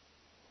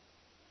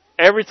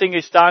 Everything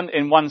is done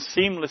in one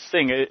seamless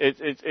thing.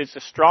 It's a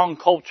strong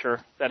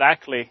culture that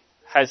actually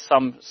has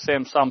some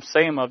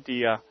same of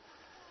the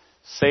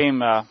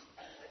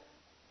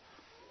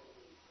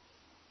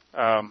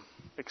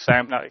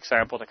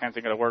examples. I can't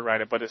think of the word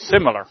right, but it's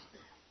similar.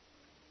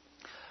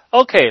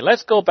 Okay,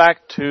 let's go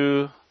back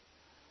to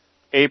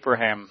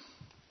Abraham.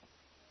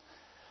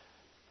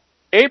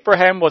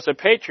 Abraham was a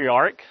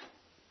patriarch.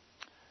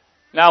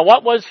 Now,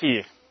 what was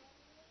he?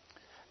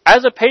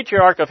 As a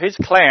patriarch of his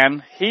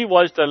clan, he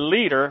was the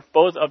leader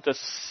both of the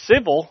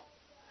civil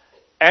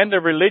and the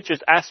religious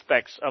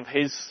aspects of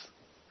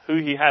who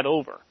he had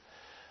over.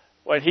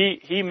 When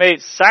he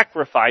made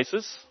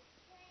sacrifices,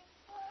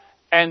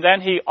 and then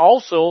he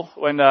also,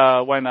 when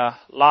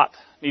Lot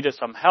needed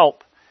some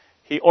help,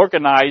 he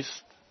organized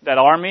that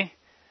army,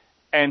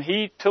 and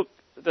he took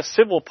the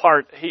civil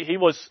part. It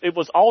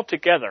was all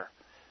together.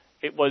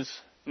 It was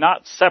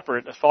not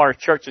separate as far as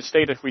church and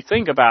state if we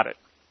think about it.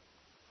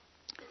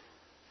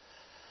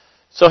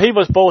 So he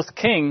was both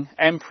king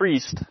and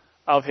priest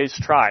of his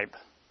tribe.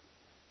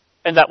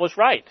 And that was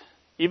right.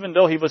 Even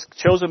though he was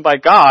chosen by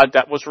God,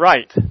 that was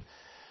right.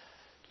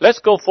 Let's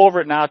go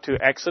forward now to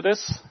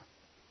Exodus.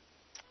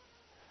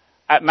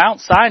 At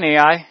Mount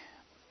Sinai,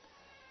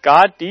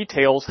 God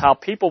details how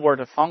people were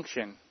to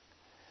function.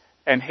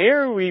 And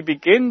here we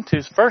begin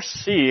to first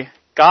see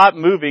God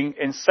moving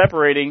in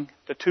separating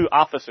the two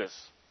offices.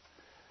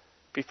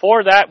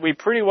 Before that, we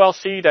pretty well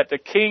see that the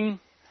king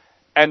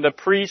and the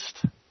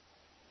priest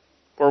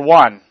were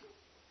one.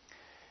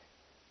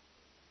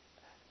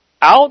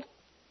 Out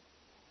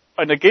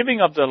in the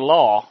giving of the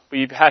law,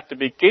 we've had the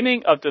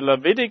beginning of the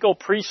Levitical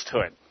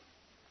priesthood.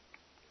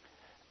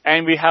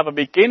 And we have a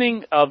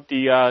beginning of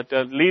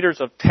the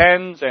leaders of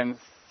tens and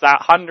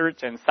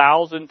hundreds and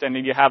thousands, and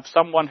then you have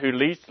someone who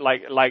leads,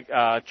 like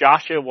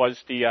Joshua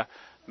was the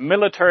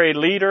military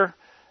leader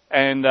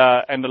and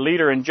the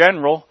leader in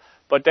general.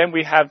 but then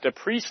we have the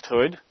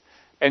priesthood.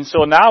 And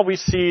so now we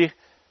see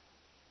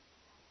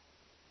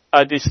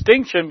a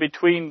distinction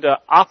between the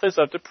office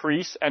of the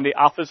priest and the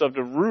office of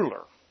the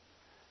ruler.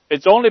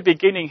 It's only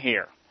beginning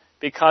here,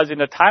 because in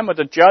the time of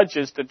the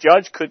judges, the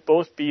judge could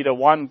both be the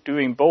one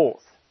doing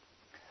both.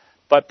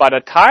 But by the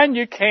time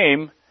you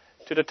came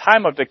to the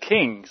time of the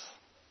kings,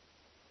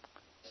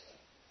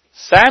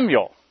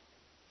 Saul,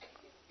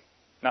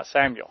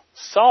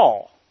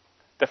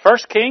 the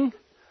first king,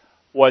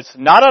 was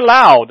not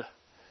allowed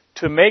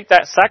to make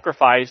that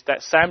sacrifice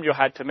that Samuel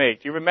had to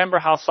make. Do you remember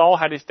how Saul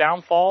had his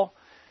downfall?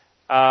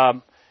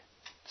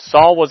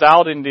 Saul was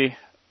out and they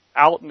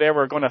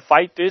were going to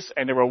fight this,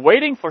 and they were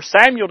waiting for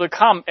Samuel to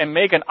come and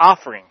make an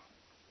offering.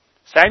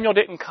 Samuel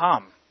didn't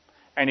come,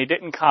 and he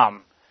didn't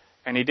come,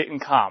 and he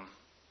didn't come.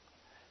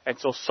 And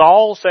so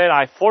Saul said,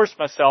 I forced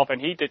myself, and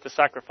he did the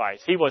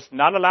sacrifice. He was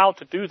not allowed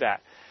to do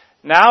that.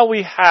 Now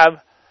we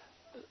have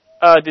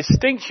a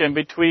distinction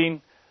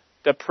between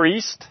the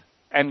priest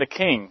and the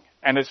king,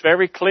 and it's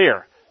very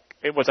clear.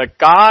 It was a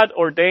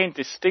God-ordained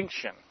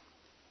distinction.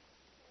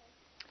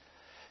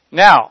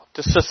 Now,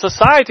 the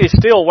society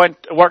still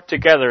work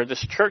together.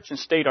 This church and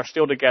state are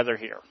still together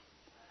here.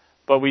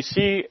 But we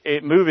see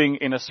it moving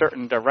in a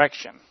certain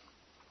direction.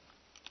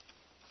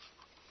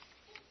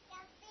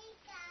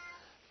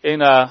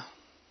 The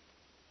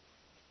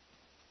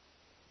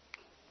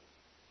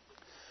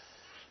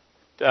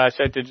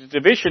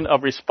division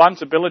of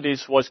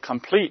responsibilities was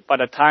complete by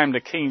the time the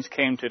kings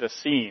came to the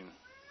scene.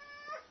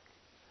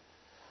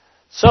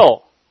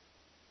 So,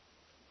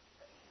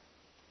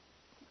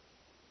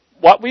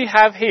 what we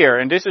have here,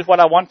 and this is what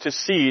I want to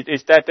see,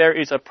 is that there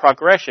is a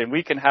progression.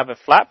 We can have a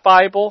flat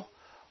Bible,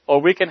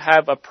 or we can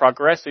have a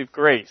progressive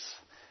grace.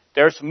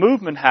 There's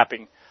movement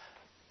happening.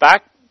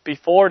 Back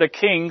before the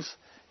kings,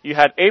 you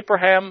had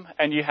Abraham,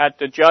 and you had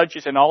the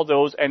judges and all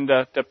those, and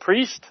the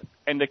priest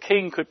and the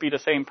king could be the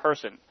same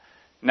person.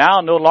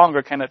 Now, no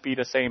longer can it be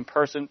the same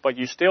person, but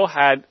you still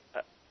had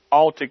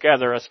all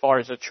together as far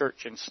as the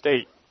church and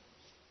state.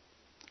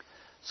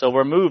 So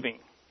we're moving.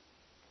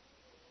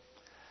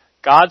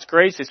 God's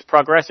grace is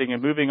progressing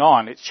and moving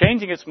on. It's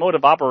changing its mode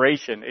of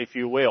operation, if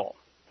you will.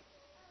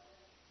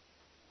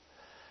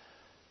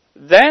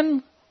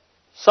 Then,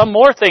 some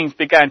more things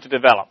began to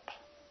develop.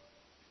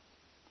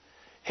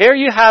 Here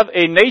you have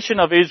a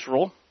nation of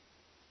Israel.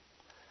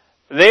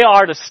 They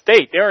are the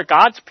state. They are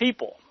God's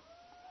people.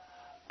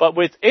 But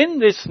within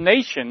this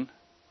nation,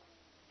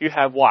 you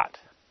have what?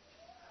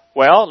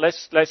 Well,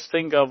 let's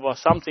think of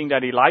something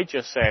that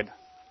Elijah said.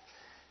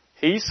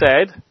 He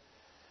said,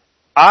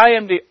 I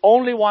am the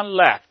only one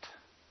left.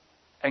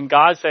 And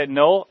God said,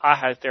 no,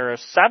 there are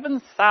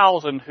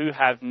 7,000 who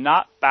have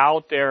not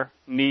bowed their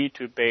knee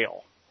to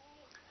Baal.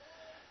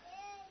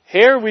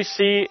 Here we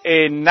see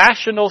a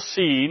national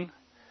scene,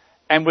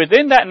 and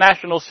within that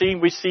national scene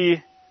we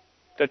see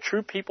the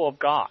true people of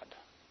God.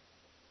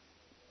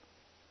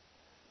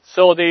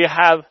 So they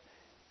have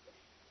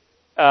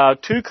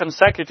two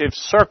consecutive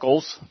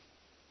circles,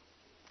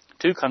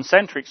 two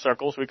concentric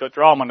circles. We could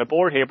draw them on the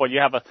board here, but you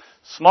have a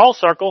small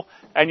circle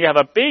and you have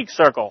a big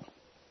circle.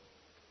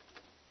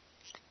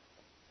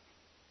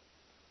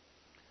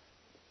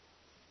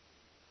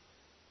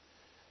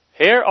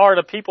 Here are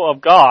the people of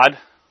God,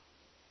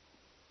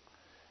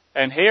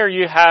 and here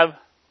you have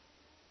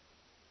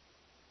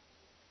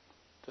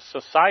the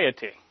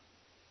society.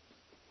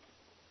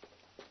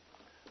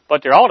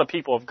 But they're all the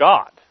people of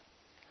God.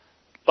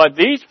 But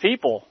these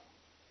people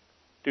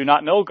do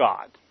not know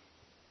God.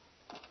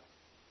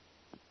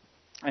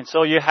 And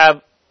so you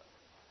have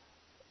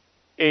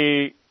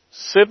a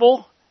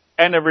civil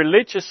and a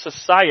religious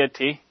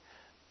society,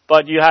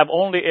 but you have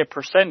only a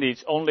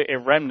percentage, only a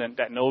remnant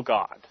that know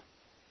God.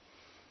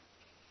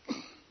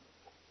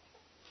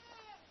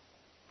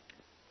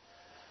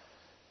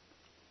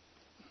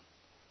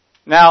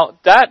 Now,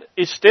 that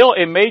is still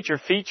a major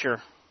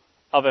feature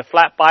of a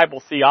flat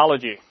Bible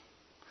theology.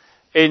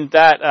 In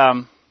that,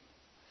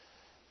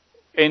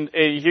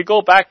 you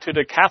go back to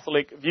the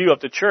Catholic view of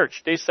the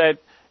church, they said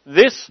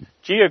this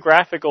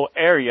geographical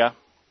area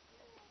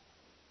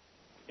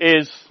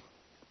it's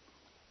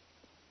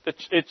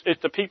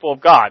the people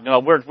of God. In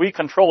other words, we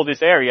control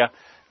this area.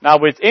 Now,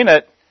 within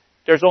it,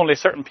 there's only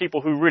certain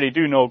people who really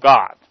do know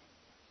God.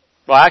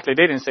 Well, actually,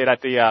 they didn't say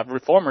that. The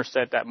Reformers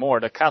said that more.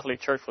 The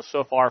Catholic Church was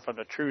so far from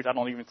the truth, I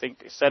don't even think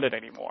they said it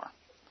anymore.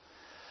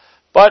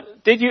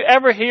 But did you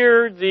ever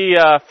hear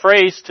the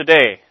phrase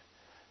today,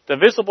 the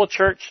visible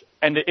church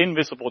and the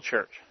invisible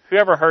church? Who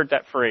ever heard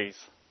that phrase?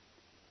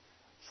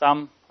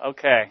 Some?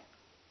 Okay.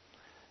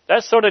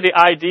 That's sort of the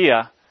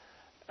idea.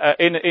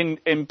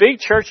 In big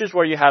churches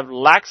where you have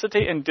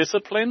laxity and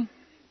discipline,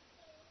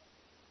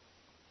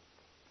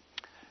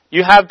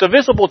 you have the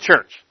visible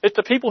church. It's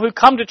the people who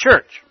come to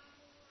church.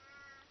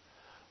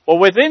 Well,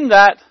 within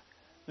that,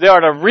 there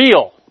are the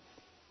real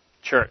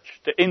church,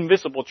 the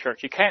invisible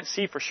church. You can't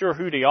see for sure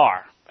who they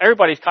are.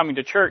 Everybody's coming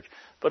to church,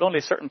 but only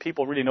certain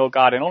people really know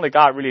God, and only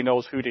God really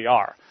knows who they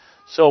are.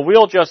 So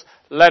we'll just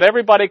let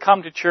everybody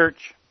come to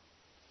church,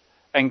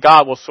 and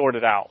God will sort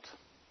it out.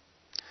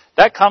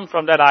 That comes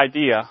from that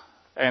idea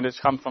and it's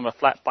come from a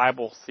flat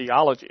Bible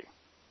theology.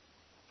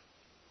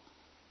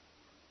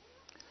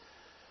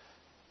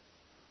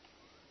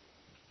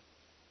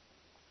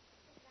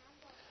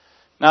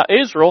 Now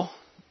Israel,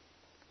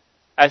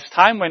 as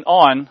time went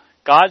on,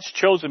 God's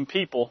chosen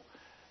people,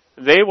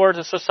 they were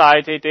the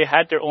society, they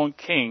had their own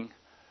king.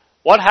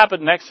 What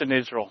happened next in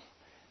Israel?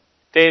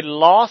 They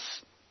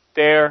lost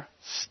their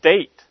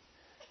state.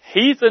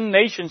 Heathen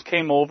nations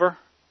came over.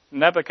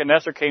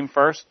 Nebuchadnezzar came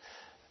first.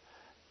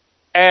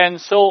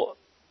 And so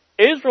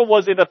Israel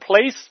was in a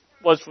place,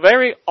 was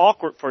very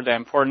awkward for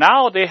them. For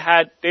now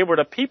they were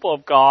the people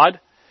of God.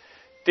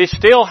 They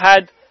still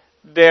had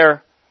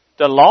the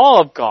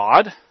law of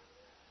God,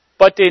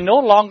 but they no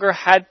longer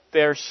had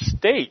their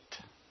state.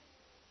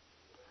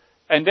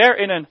 And they're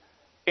in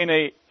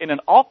an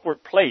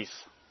awkward place.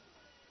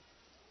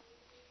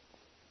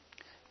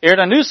 They're in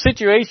a new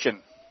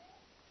situation.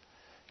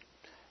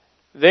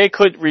 They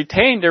could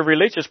retain their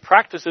religious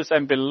practices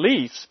and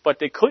beliefs, but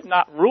they could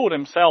not rule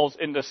themselves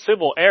in the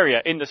civil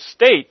area. In the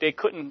state, they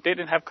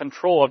didn't have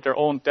control of their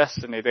own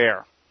destiny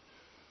there.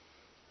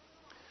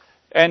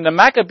 And the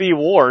Maccabee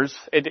Wars,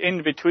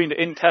 in between the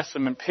New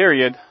Testament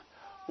period,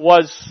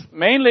 was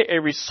mainly a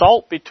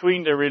result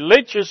between the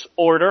religious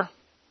order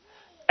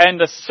and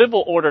the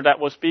civil order that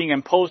was being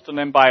imposed on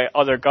them by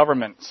other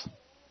governments.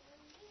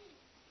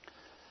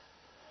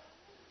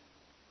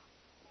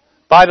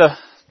 By the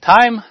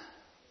time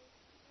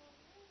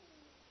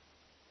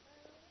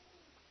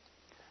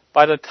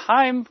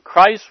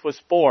Christ was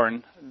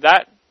born,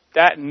 that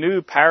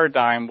new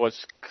paradigm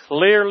was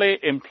clearly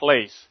in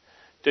place.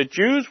 The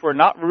Jews were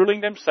not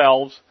ruling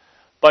themselves,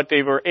 but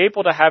they were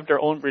able to have their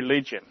own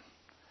religion.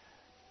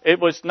 It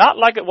was not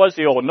like it was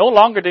the old. No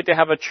longer did they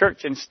have a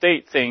church and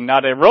state thing. Now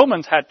the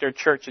Romans had their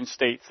church and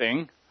state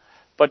thing,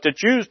 but the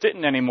Jews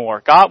didn't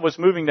anymore. God was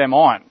moving them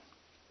on.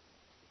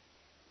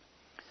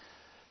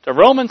 The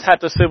Romans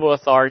had the civil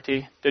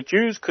authority. The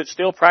Jews could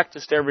still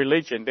practice their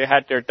religion. They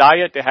had their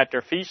diet, they had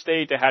their feast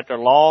day, they had their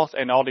laws,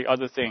 and all the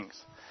other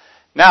things.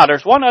 Now,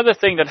 there's one other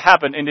thing that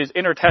happened in this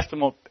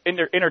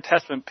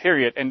intertestament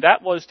period, and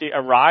that was the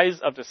arise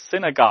of the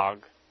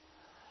synagogue.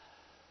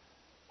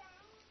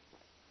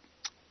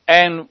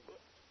 And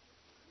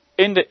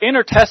in the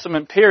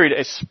intertestament period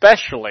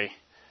especially,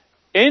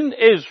 in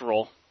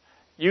Israel,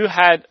 you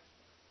had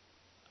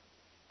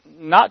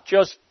not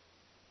just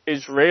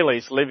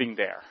Israelis living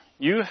there.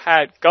 You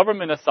had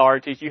government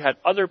authorities, you had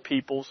other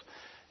peoples,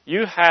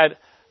 you had,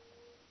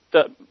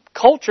 the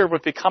culture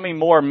was becoming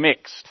more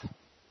mixed.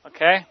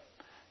 Okay?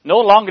 No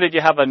longer did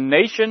you have a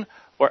nation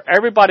where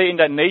everybody in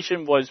that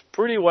nation was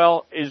pretty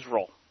well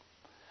Israel.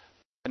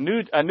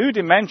 A new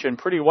dimension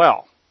pretty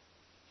well.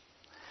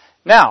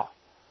 Now,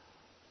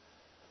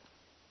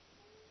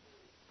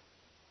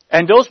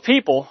 and those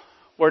people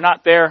were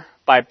not there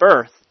by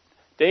birth.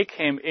 They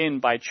came in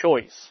by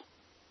choice.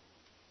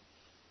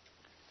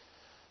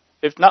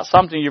 It's not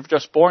something you're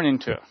just born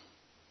into.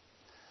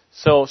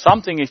 So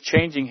something is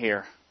changing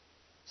here.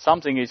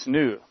 Something is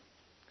new.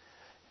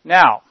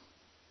 Now,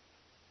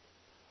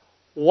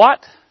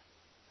 what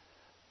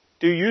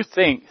do you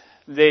think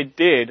they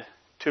did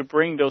to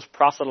bring those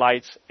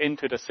proselytes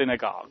into the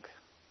synagogue?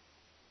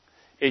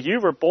 If you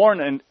were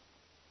born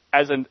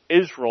as an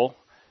Israel,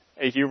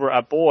 if you were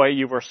a boy,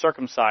 you were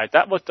circumcised.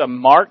 That was the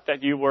mark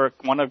that you were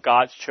one of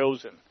God's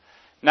chosen.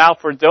 Now,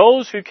 for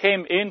those who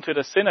came into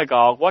the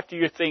synagogue, what do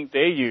you think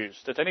they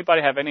used? Does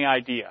anybody have any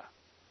idea?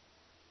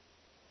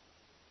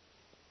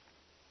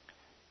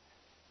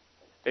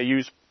 They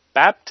used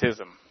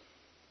baptism.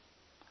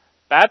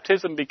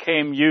 Baptism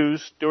became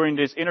used during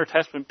this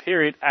intertestament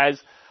period as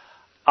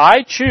I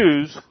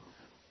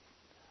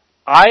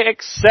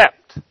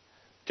accept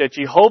the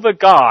Jehovah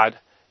God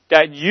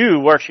that you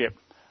worship.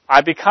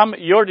 I become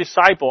your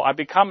disciple. I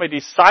become a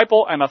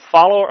disciple and a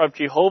follower of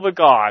Jehovah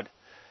God.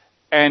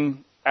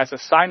 And as a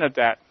sign of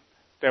that,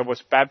 there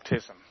was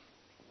baptism.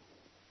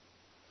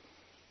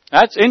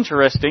 That's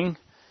interesting.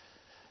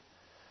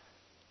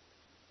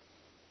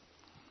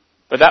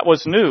 But that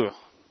was new.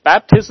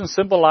 Baptism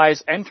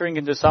symbolized entering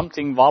into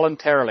something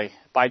voluntarily,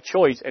 by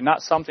choice, and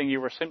not something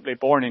you were simply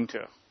born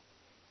into.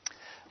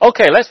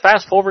 Okay, let's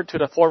fast forward to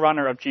the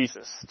forerunner of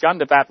Jesus, John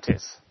the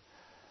Baptist.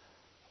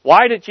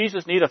 Why did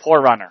Jesus need a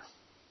forerunner?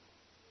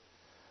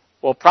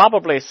 Well,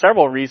 probably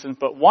several reasons,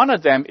 but one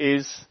of them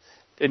is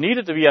there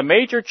needed to be a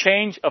major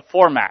change of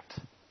format.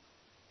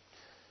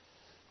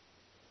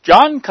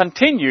 John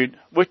continued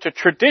with the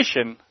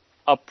tradition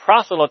of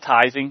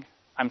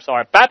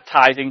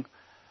baptizing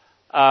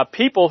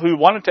people who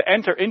wanted to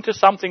enter into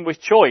something with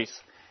choice.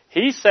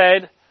 He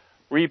said,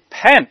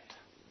 repent.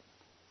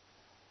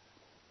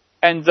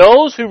 And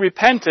those who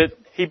repented,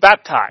 he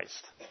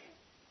baptized.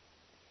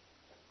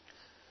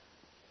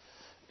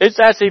 It's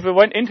as if he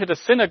went into the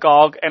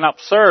synagogue and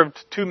observed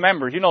two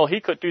members. You know, he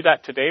could do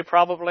that today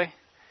probably.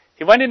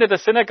 He went into the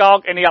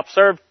synagogue and he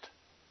observed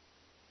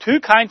two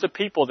kinds of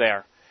people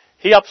there.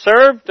 He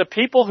observed the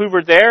people who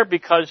were there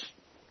because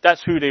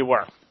that's who they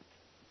were.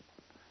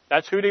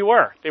 That's who they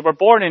were. They were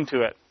born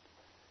into it.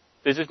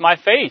 This is my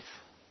faith.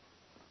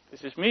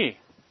 This is me.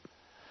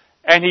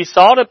 And he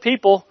saw the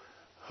people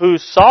who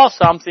saw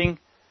something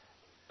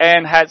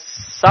and had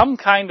some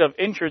kind of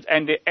interest,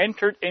 and they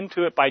entered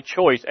into it by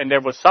choice. And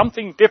there was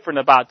something different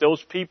about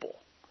those people.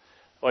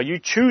 Well, you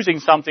choosing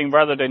something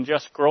rather than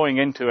just growing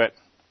into it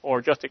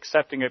or just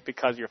accepting it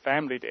because your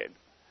family did.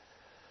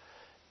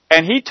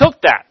 And he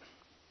took that.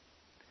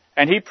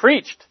 And he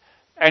preached.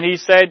 And he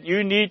said,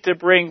 you need to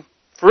bring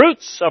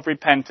fruits of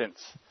repentance.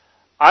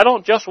 I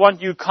don't just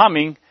want you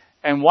coming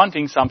and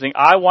wanting something.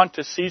 I want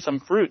to see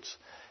some fruits.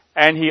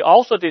 And he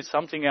also did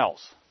something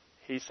else.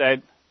 He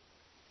said,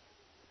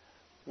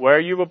 where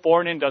you were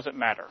born in doesn't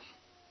matter.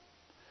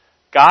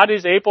 God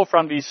is able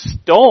from these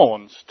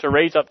stones to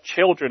raise up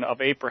children of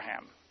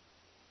Abraham.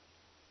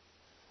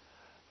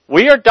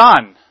 We are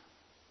done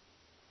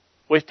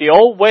with the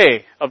old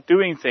way of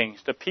doing things,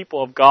 the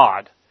people of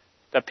God.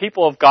 The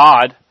people of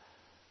God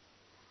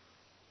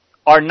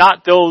are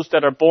not those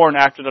that are born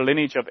after the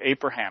lineage of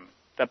Abraham.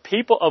 The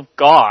people of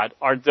God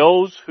are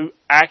those who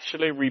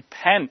actually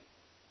repent.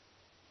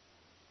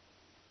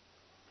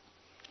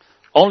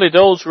 Only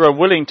those who are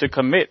willing to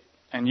commit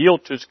and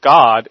yield to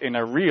God in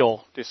a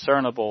real,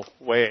 discernible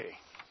way.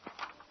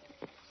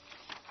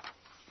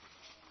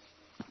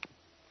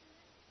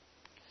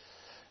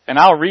 And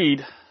I'll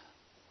read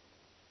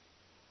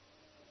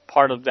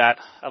part of that.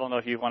 I don't know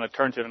if you want to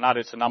turn to it or not.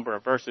 It's a number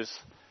of verses.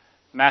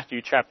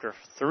 Matthew chapter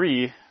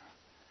 3,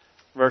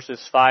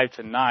 verses 5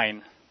 to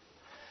 9.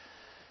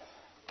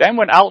 Then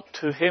went out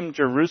to him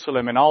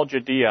Jerusalem and all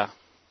Judea,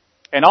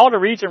 and all the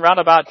region round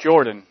about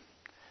Jordan.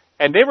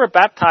 And they were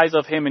baptized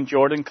of him in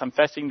Jordan,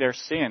 confessing their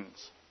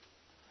sins.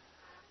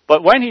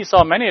 But when he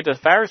saw many of the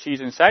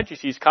Pharisees and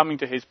Sadducees coming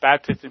to his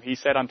baptism, he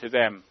said unto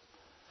them,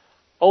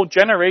 O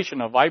generation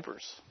of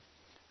vipers,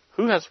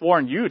 who has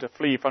warned you to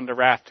flee from the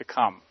wrath to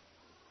come?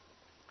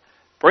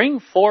 Bring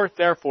forth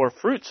therefore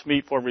fruits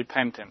meet for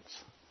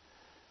repentance.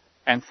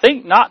 And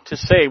think not to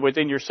say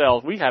within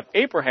yourselves, we have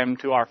Abraham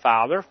to our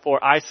father,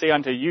 for I say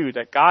unto you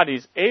that God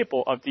is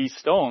able of these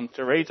stones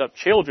to raise up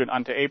children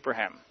unto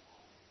Abraham.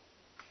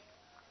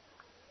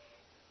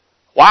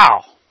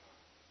 Wow.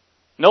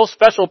 No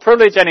special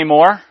privilege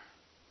anymore.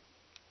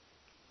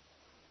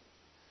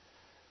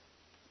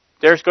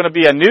 There's going to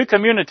be a new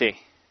community.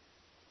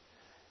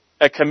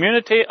 A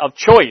community of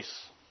choice.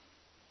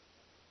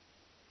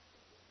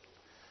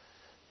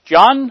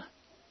 John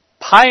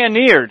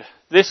pioneered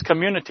this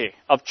community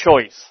of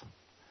choice.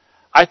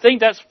 I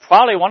think that's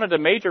probably one of the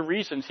major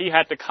reasons he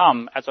had to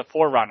come as a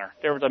forerunner.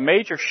 There was a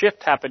major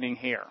shift happening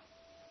here.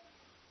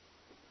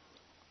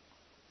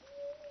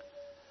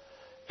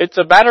 It's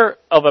a matter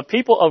of a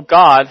people of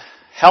God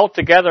held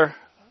together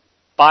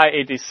by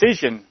a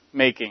decision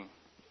making.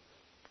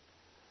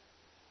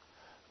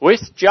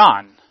 With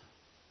John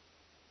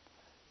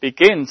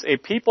begins a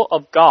people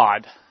of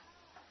God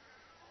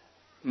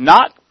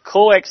not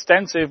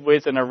coextensive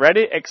with an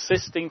already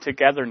existing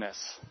togetherness.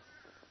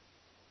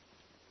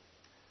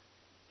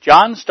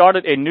 John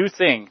started a new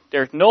thing.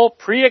 There's no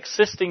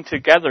pre-existing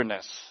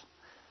togetherness.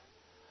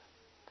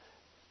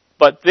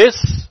 But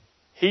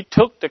he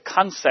took the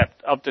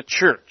concept of the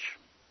church.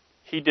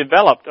 He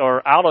developed,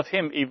 or out of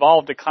him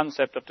evolved the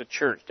concept of the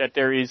church. That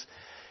there is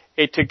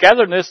a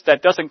togetherness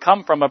that doesn't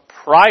come from a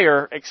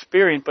prior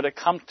experience, but it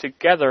comes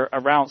together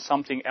around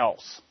something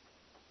else.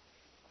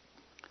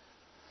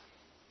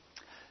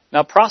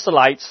 Now,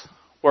 proselytes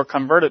were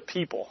converted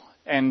people.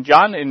 And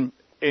John,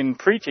 in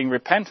preaching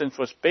repentance,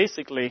 was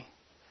basically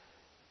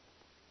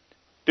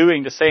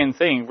doing the same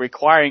thing,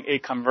 requiring a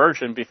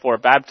conversion before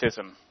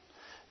baptism.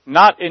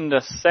 Not in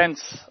the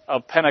sense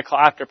of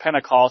after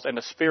Pentecost and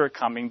the Spirit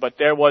coming, but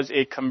there was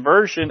a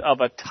conversion of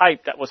a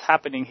type that was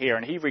happening here,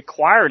 and he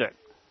required it.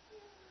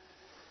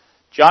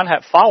 John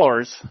had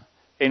followers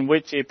in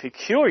which a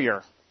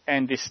peculiar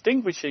and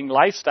distinguishing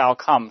lifestyle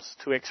comes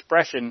to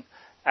expression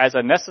as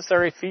a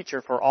necessary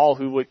feature for all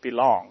who would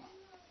belong.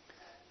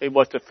 It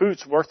was the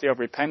fruits worthy of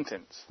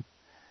repentance.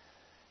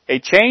 A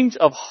change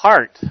of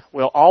heart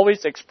will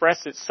always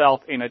express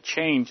itself in a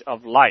change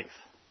of life.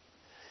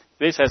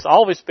 This has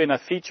always been a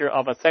feature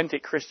of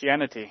authentic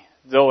Christianity,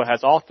 though it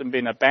has often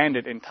been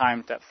abandoned in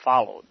times that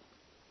followed.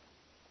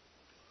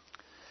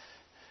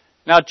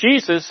 Now,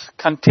 Jesus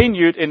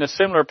continued in a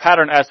similar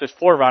pattern as his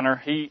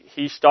forerunner.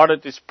 He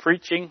started this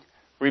preaching,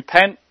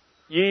 repent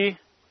ye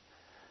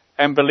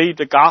and believe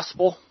the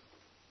gospel.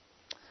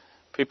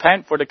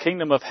 Repent, for the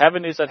kingdom of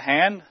heaven is at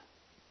hand.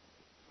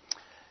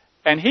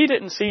 And he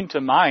didn't seem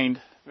to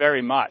mind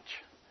very much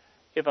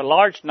if a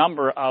large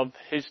number of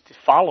his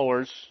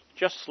followers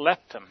just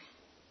left him.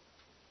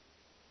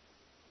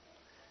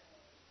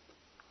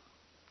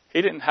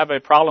 He didn't have a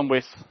problem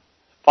with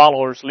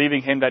followers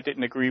leaving him that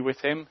didn't agree with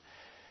him.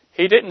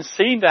 He didn't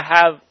seem to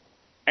have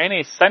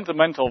any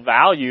sentimental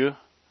value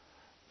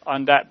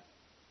on that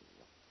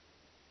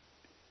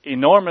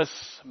enormous,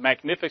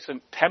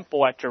 magnificent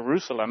temple at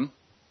Jerusalem.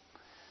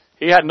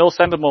 He had no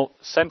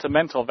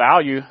sentimental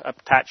value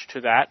attached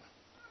to that.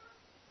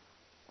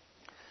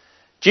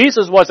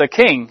 Jesus was a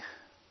king,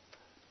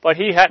 but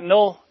he had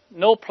no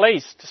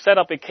place to set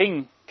up a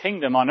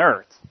kingdom on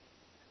earth.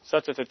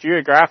 such as a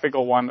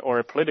geographical one or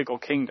a political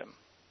kingdom.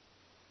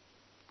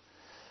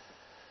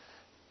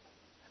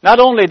 Not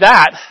only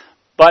that,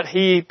 but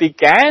he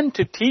began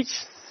to teach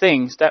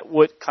things that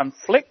would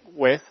conflict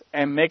with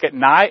and make it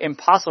nigh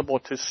impossible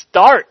to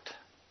start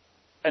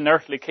an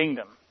earthly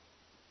kingdom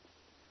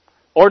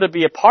or to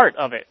be a part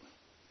of it.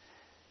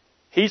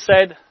 He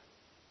said,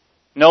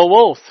 no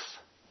oaths.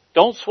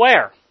 Don't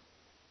swear.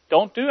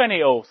 Don't do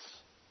any oaths.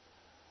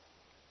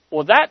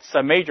 Well, that's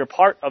a major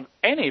part of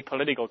any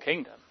political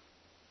kingdom.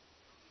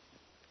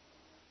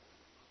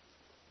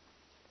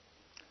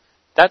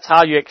 That's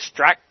how you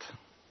extract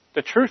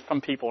the truth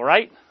from people,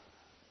 right?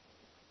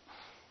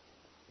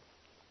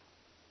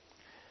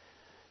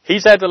 He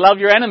said to love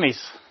your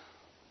enemies.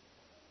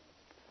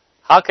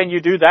 How can you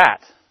do that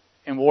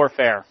in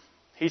warfare?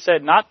 He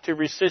said not to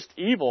resist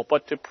evil,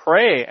 but to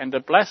pray and to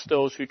bless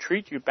those who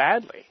treat you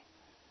badly.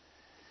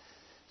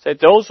 He said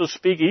those who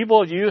speak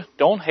evil, you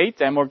don't hate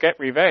them or get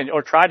revenge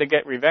or try to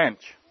get revenge.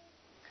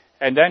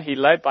 And then he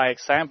led by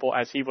example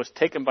as he was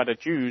taken by the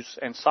Jews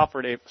and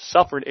suffered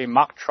a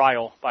mock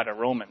trial by the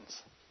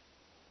Romans.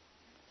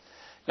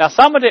 Now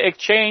some of the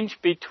exchange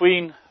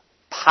between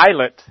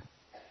Pilate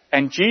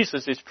and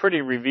Jesus is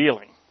pretty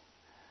revealing.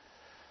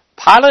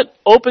 Pilate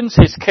opens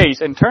his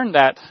case, and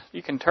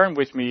you can turn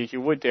with me if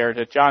you would there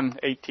to John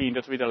 18,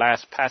 this will be the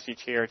last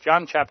passage here.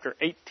 John chapter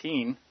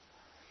 18,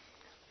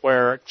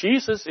 where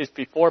Jesus is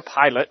before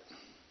Pilate.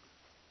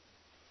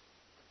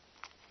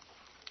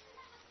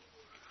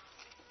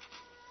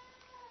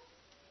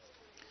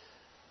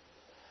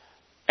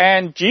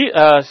 And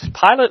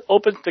Pilate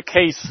opens the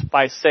case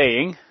by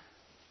saying,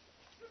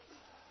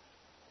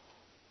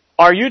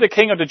 are you the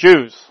king of the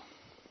Jews?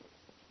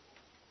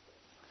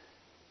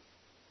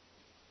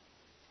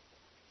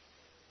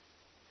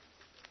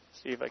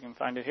 See if I can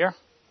find it here.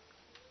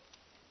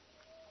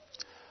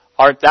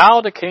 Art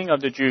thou the king of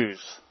the Jews?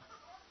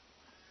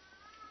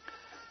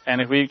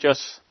 And if we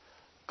just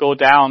go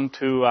down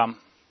to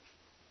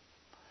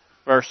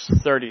verse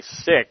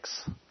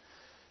 36,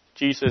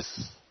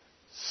 Jesus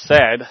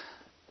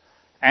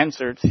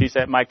answered, he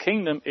said, my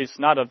kingdom is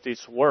not of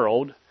this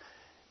world.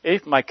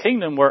 If my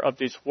kingdom were of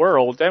this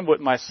world, then would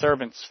my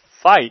servants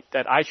fight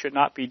that I should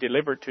not be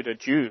delivered to the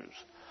Jews.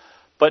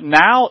 But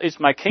now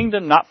is my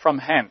kingdom not from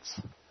hence.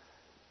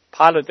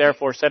 Pilate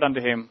therefore said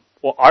unto him,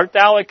 well, art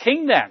thou a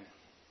king then?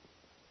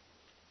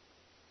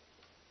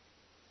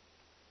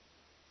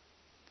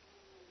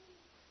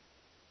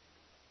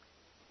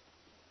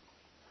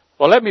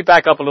 Well, let me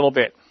back up a little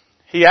bit.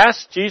 He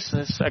asked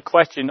Jesus a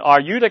question, are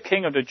you the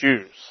king of the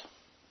Jews?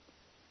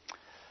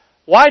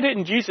 Why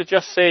didn't Jesus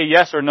just say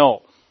yes or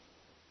no?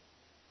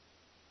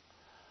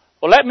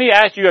 Well, let me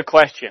ask you a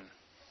question,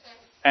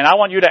 and I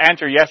want you to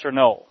answer yes or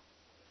no.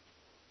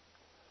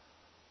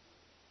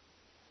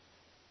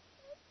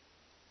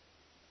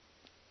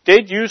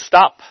 Did you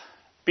stop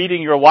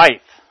beating your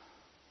wife?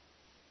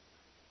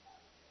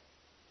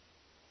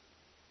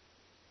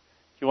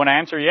 You want to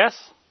answer yes?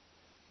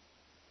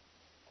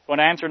 You want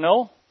to answer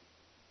no?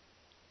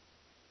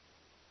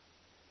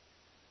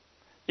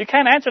 You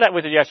can't answer that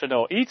with a yes or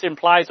no. Each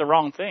implies the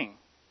wrong thing.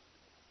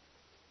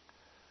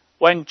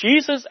 When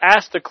Jesus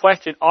asked the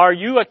question, are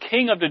you a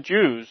king of the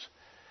Jews?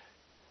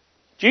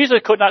 Jesus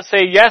could not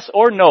say yes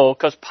or no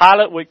because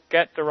Pilate would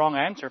get the wrong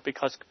answer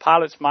because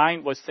Pilate's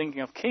mind was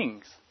thinking of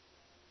kings.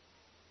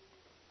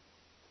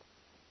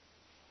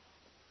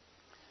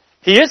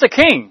 He is a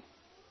king,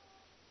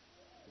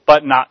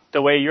 but not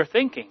the way you're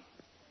thinking.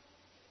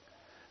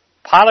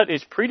 Pilate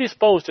is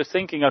predisposed to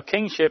thinking of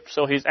kingship,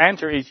 so his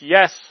answer is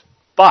yes,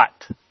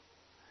 but.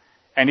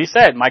 And he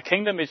said, my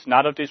kingdom is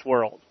not of this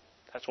world.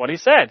 That's what he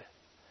said.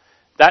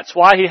 That's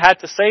why he had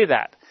to say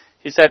that.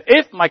 He said,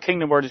 if my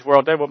kingdom were this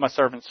world, then would my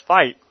servants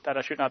fight, that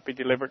I should not be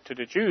delivered to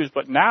the Jews.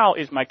 But now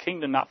is my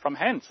kingdom not from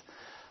hence.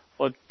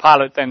 Well,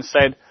 Pilate then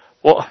said,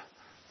 well,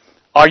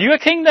 are you a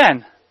king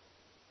then?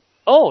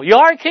 Oh, you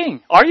are a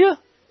king, are you?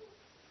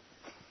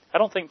 I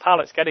don't think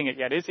Pilate's getting it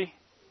yet, is he?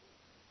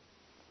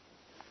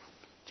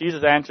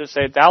 Jesus answered,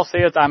 said, thou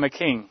sayest I'm a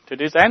king. To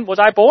this end was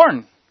I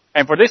born,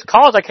 and for this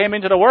cause I came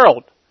into the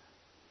world,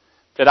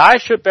 that I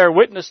should bear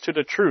witness to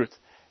the truth.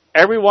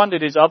 Everyone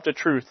that is of the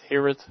truth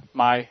heareth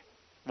my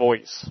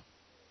voice.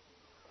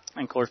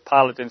 And of course,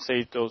 Pilate then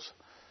says those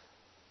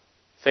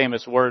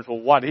famous words,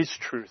 well, what is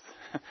truth?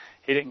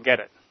 He didn't get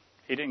it.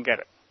 He didn't get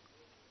it.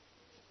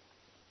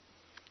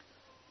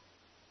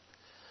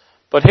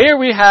 But here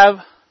we have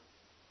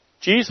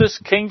Jesus'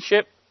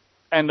 kingship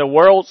and the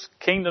world's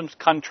kingdoms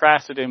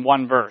contrasted in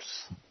one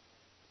verse.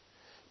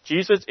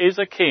 Jesus is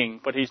a king,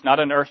 but he's not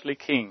an earthly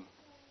king.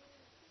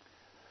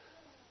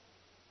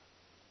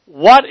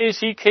 What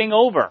is he king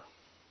over?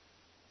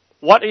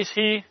 What is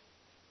he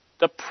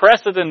the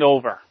president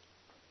over?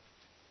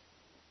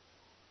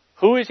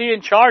 Who is he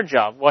in charge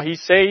of? Well, he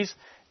says,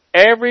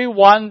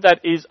 everyone that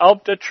is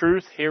of the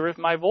truth heareth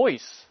my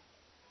voice.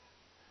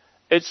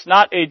 It's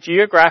not a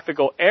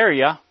geographical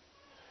area.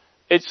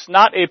 It's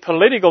not a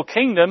political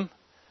kingdom.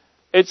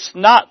 It's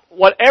not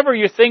whatever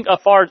you think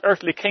of far as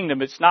earthly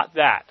kingdom. It's not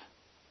that.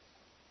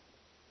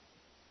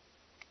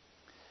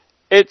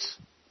 It's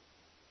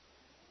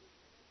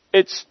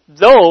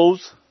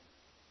those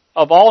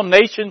of all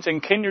nations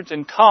and kindreds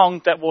and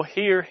tongues that will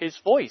hear his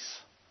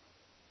voice.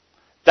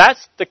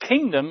 That's the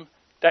kingdom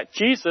that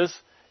Jesus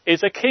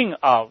is a king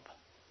of.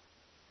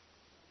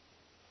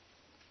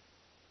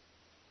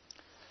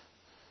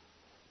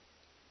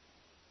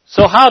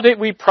 So how did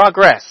we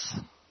progress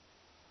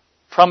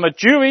from a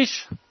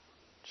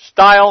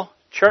Jewish-style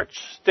church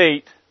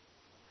state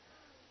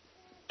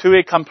to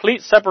a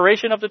complete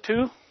separation of the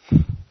two?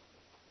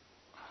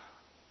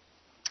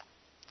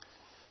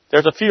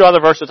 There's a few other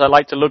verses I'd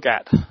like to look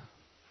at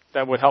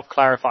that would help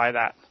clarify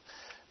that.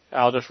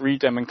 I'll just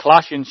read them. In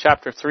Colossians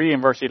chapter 3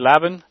 and verse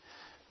 11,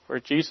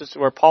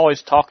 where Paul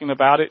is talking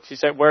about it, he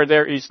said, where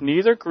there is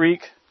neither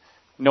Greek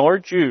nor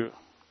Jew,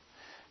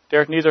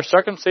 there is neither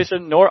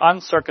circumcision nor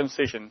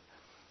uncircumcision,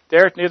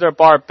 there is neither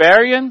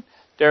barbarian,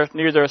 there is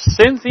neither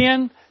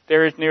Scythian,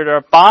 there is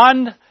neither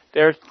bond,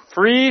 there is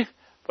free,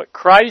 but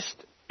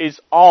Christ is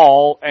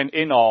all and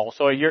in all.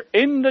 So you're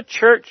in the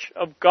church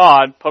of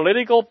God,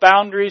 political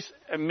boundaries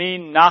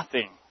mean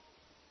nothing.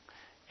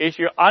 If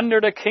you're under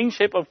the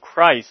kingship of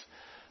Christ,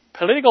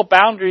 political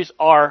boundaries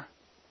are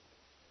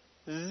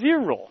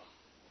zero.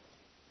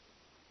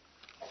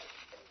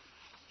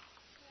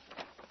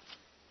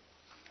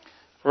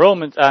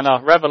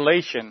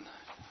 Revelation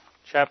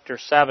chapter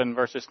 7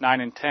 verses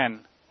 9 and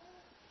 10.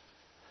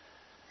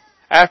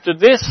 After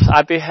this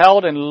I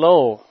beheld, and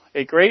lo,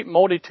 a great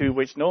multitude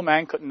which no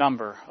man could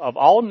number, of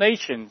all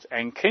nations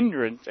and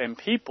kindreds and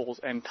peoples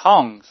and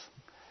tongues,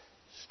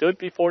 stood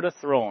before the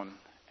throne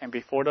and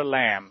before the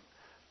Lamb,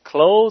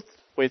 clothed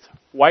with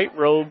white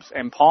robes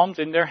and palms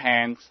in their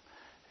hands,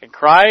 and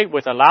cried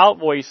with a loud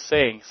voice,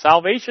 saying,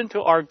 Salvation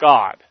to our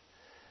God,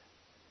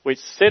 which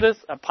sitteth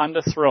upon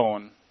the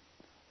throne,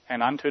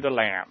 and unto the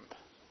Lamb.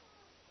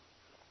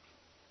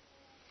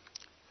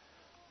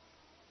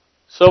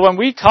 So when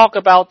we talk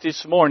about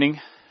this morning,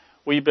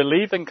 we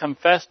believe and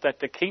confess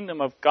that the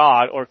kingdom of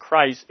God or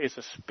Christ is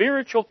a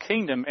spiritual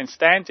kingdom and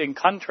stands in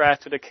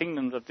contrast to the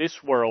kingdoms of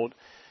this world,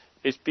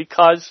 is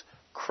because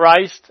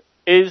Christ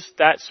is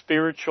that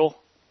spiritual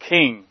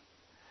king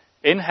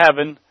in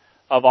heaven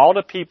of all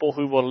the people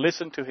who will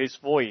listen to his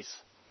voice.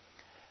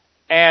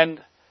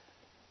 And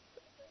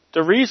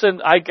the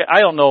reason, I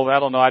don't know,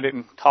 I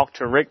didn't talk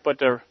to Rick,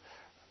 but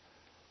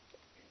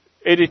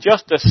it is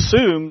just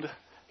assumed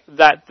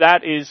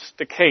that is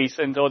the case,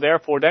 and so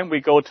therefore then we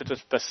go to the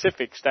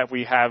specifics that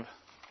we have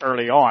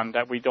early on,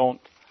 that we don't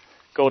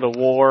go to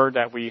war,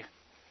 that we,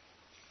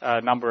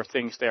 a number of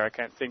things there I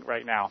can't think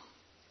right now.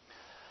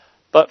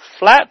 But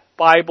flat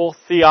Bible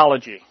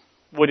theology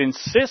would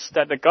insist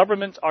that the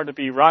governments are to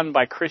be run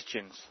by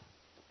Christians,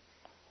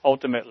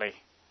 ultimately.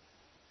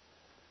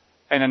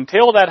 And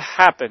until that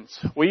happens,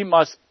 we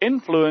must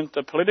influence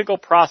the political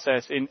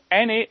process in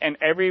any and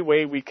every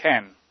way we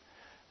can.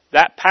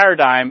 That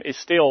paradigm is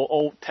still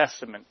Old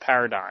Testament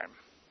paradigm.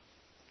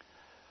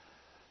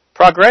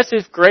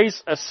 Progressive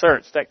grace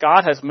asserts that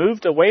God has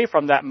moved away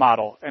from that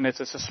model, and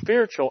it's a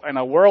spiritual and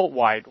a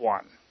worldwide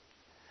one.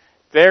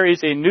 There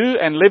is a new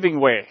and living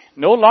way.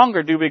 No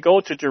longer do we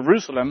go to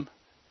Jerusalem,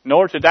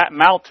 nor to that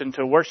mountain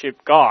to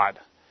worship God.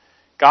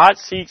 God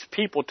seeks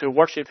people to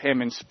worship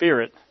him in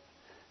spirit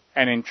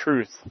and in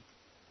truth.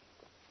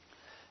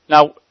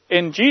 Now,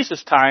 in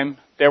Jesus' time,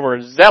 there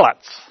were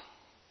zealots.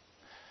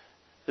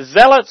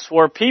 Zealots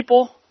were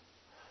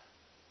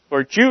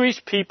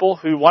Jewish people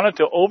who wanted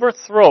to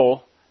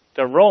overthrow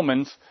the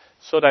Romans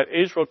so that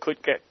Israel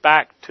could get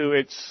back to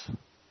its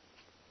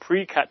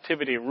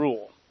pre-captivity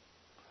rule.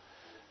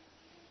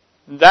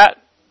 That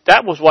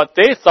was what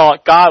they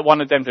thought God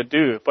wanted them to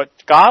do, but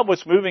God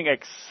was moving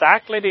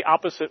exactly the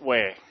opposite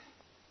way.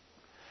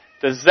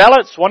 The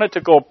zealots wanted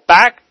to go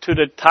back to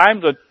the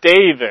times of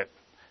David,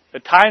 the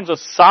times of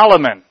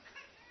Solomon.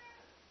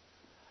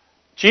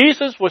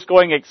 Jesus was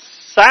going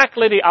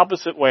exactly the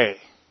opposite way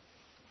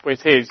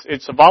with his.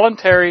 It's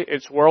voluntary,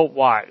 it's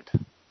worldwide.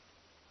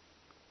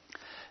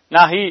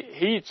 Now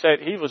he said,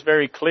 he was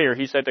very clear.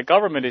 He said the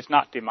government is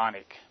not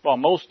demonic. Well,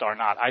 most are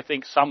not. I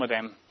think some of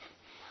them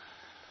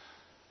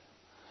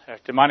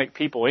have demonic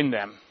people in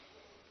them.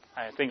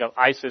 I think of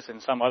ISIS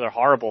and some other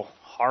horrible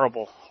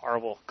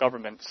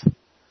governments.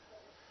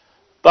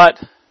 But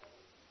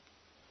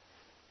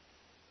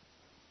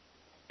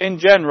in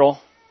general,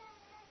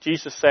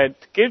 Jesus said,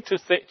 give to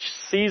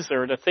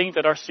Caesar the things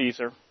that are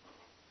Caesar,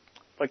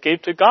 but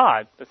give to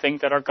God the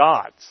things that are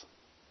God's.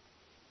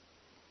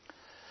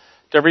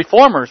 The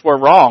reformers were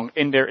wrong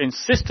in their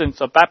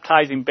insistence of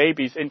baptizing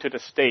babies into the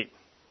state.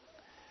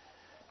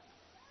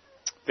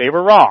 They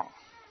were wrong.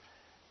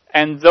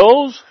 And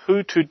those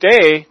who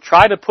today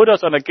try to put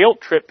us on a guilt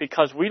trip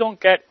because we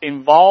don't get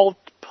involved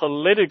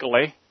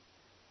politically,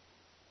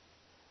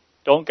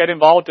 don't get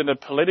involved in the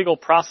political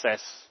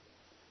process,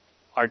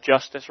 are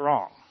just as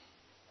wrong.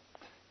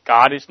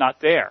 God is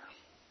not there.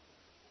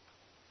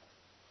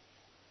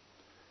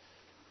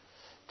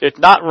 It's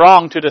not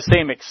wrong to the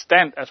same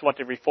extent as what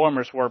the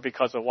reformers were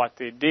because of what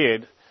they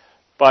did,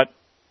 but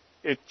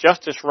it's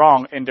just as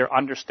wrong in their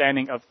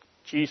understanding of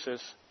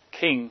Jesus'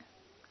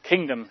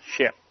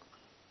 kingdomship.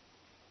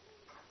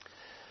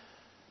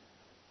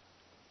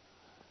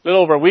 A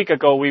little over a week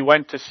ago, we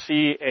went to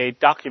see a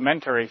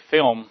documentary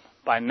film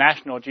by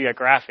National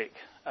Geographic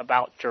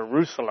about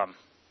Jerusalem.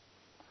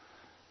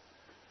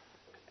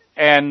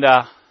 And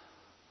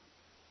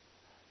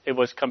it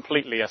was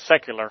completely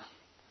secular.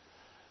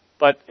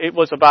 But it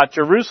was about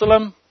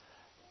Jerusalem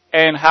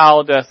and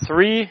how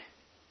Jerusalem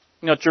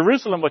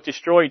was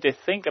destroyed, they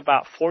think,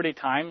 about 40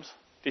 times.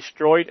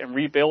 Destroyed and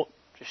rebuilt,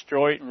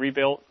 destroyed and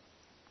rebuilt.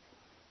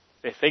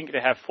 They think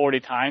they have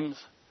 40 times.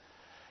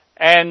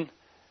 And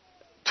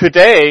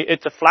today,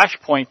 it's a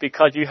flashpoint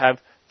because you have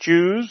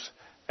Jews,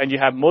 and you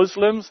have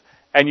Muslims,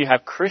 and you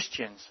have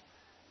Christians.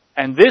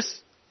 And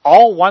this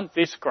all want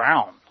this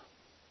ground.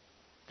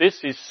 This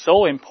is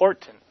so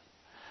important.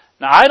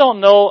 Now, I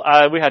don't know,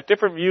 we have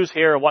different views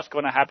here of what's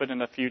going to happen in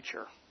the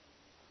future.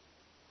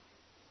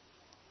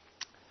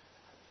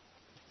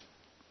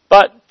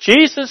 But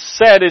Jesus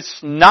said it's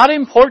not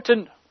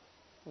important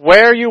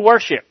where you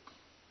worship.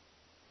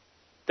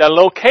 The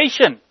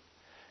location,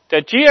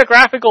 the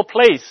geographical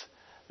place,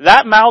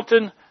 that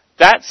mountain,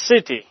 that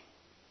city.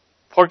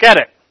 Forget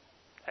it.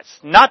 That's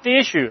not the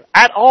issue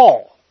at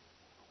all.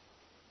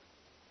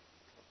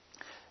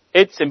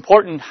 It's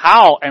important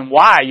how and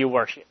why you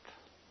worship.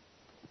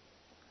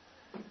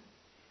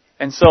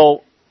 And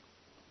so,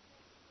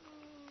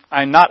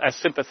 I'm not as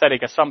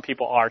sympathetic as some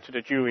people are to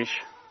the Jewish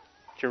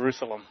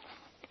Jerusalem.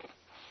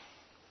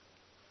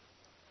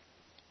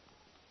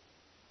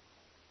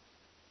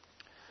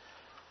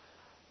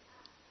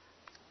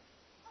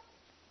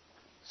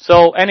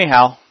 So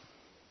anyhow,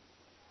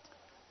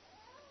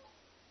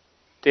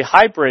 the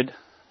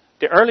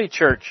early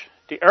church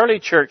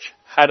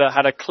had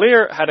a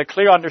clear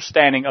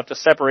understanding of the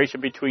separation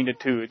between the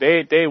two.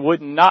 They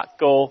would not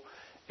go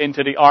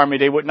into the army.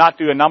 They would not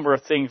do a number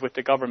of things with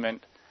the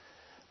government.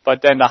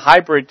 But then the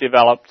hybrid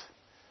developed,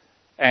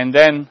 and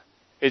then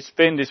it's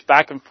been this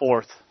back and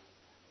forth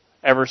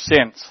ever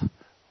since,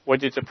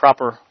 which is the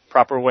proper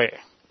way.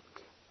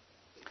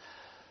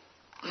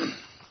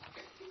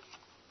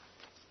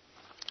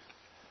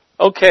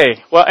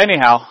 Okay, well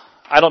anyhow,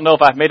 I don't know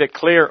if I've made it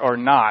clear or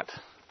not.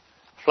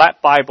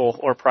 Flat Bible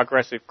or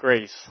progressive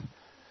grace.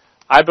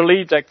 I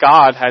believe that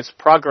God has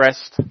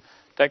progressed,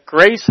 that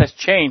grace has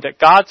changed, that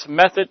God's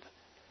method,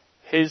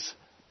 His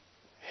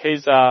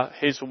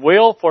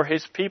will for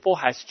His people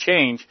has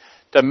changed.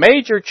 The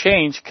major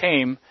change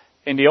came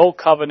in the Old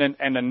Covenant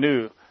and the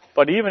New.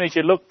 But even as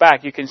you look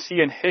back, you can see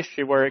in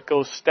history where it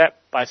goes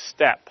step by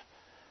step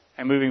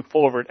and moving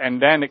forward.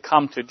 And then it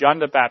comes to John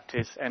the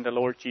Baptist and the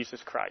Lord Jesus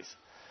Christ.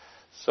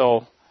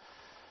 So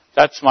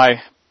that's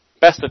my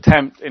best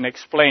attempt in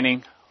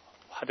explaining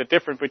the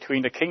difference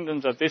between the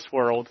kingdoms of this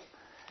world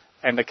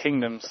and the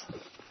kingdoms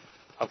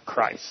of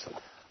Christ.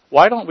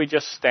 Why don't we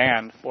just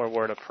stand for a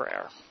word of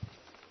prayer?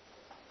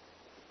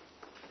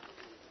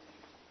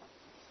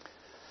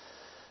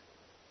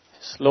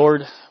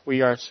 Lord,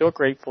 we are so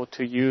grateful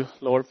to you,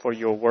 Lord, for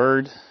your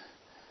word.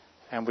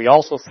 And we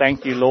also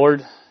thank you,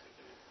 Lord,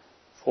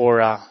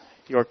 for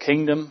your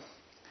kingdom.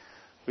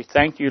 We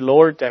thank you,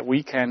 Lord, that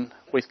we can,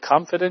 with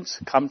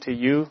confidence, come to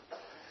you.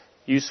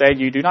 You said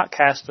you do not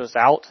cast us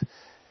out,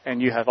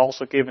 and you have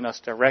also given us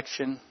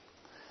direction.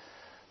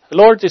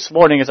 Lord, this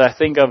morning as I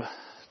think of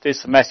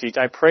this message,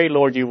 I pray,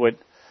 Lord, you would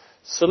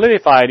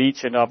solidify it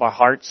each and of our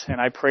hearts. And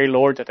I pray,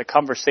 Lord, that the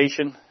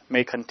conversation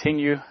may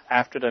continue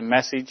after the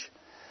message,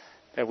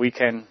 that we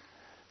can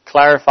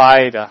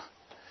clarify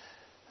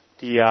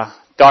the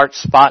dark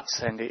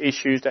spots and the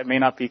issues that may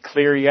not be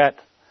clear yet.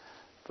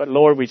 But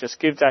Lord, we just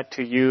give that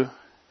to you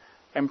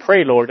and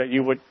pray, Lord, that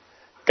you would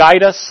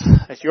guide us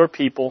as your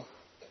people,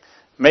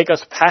 make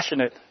us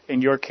passionate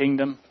in your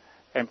kingdom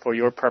and for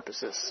your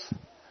purposes.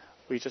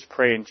 We just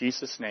pray in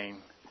Jesus' name.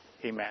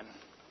 Amen.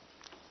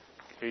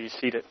 Are you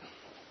seated?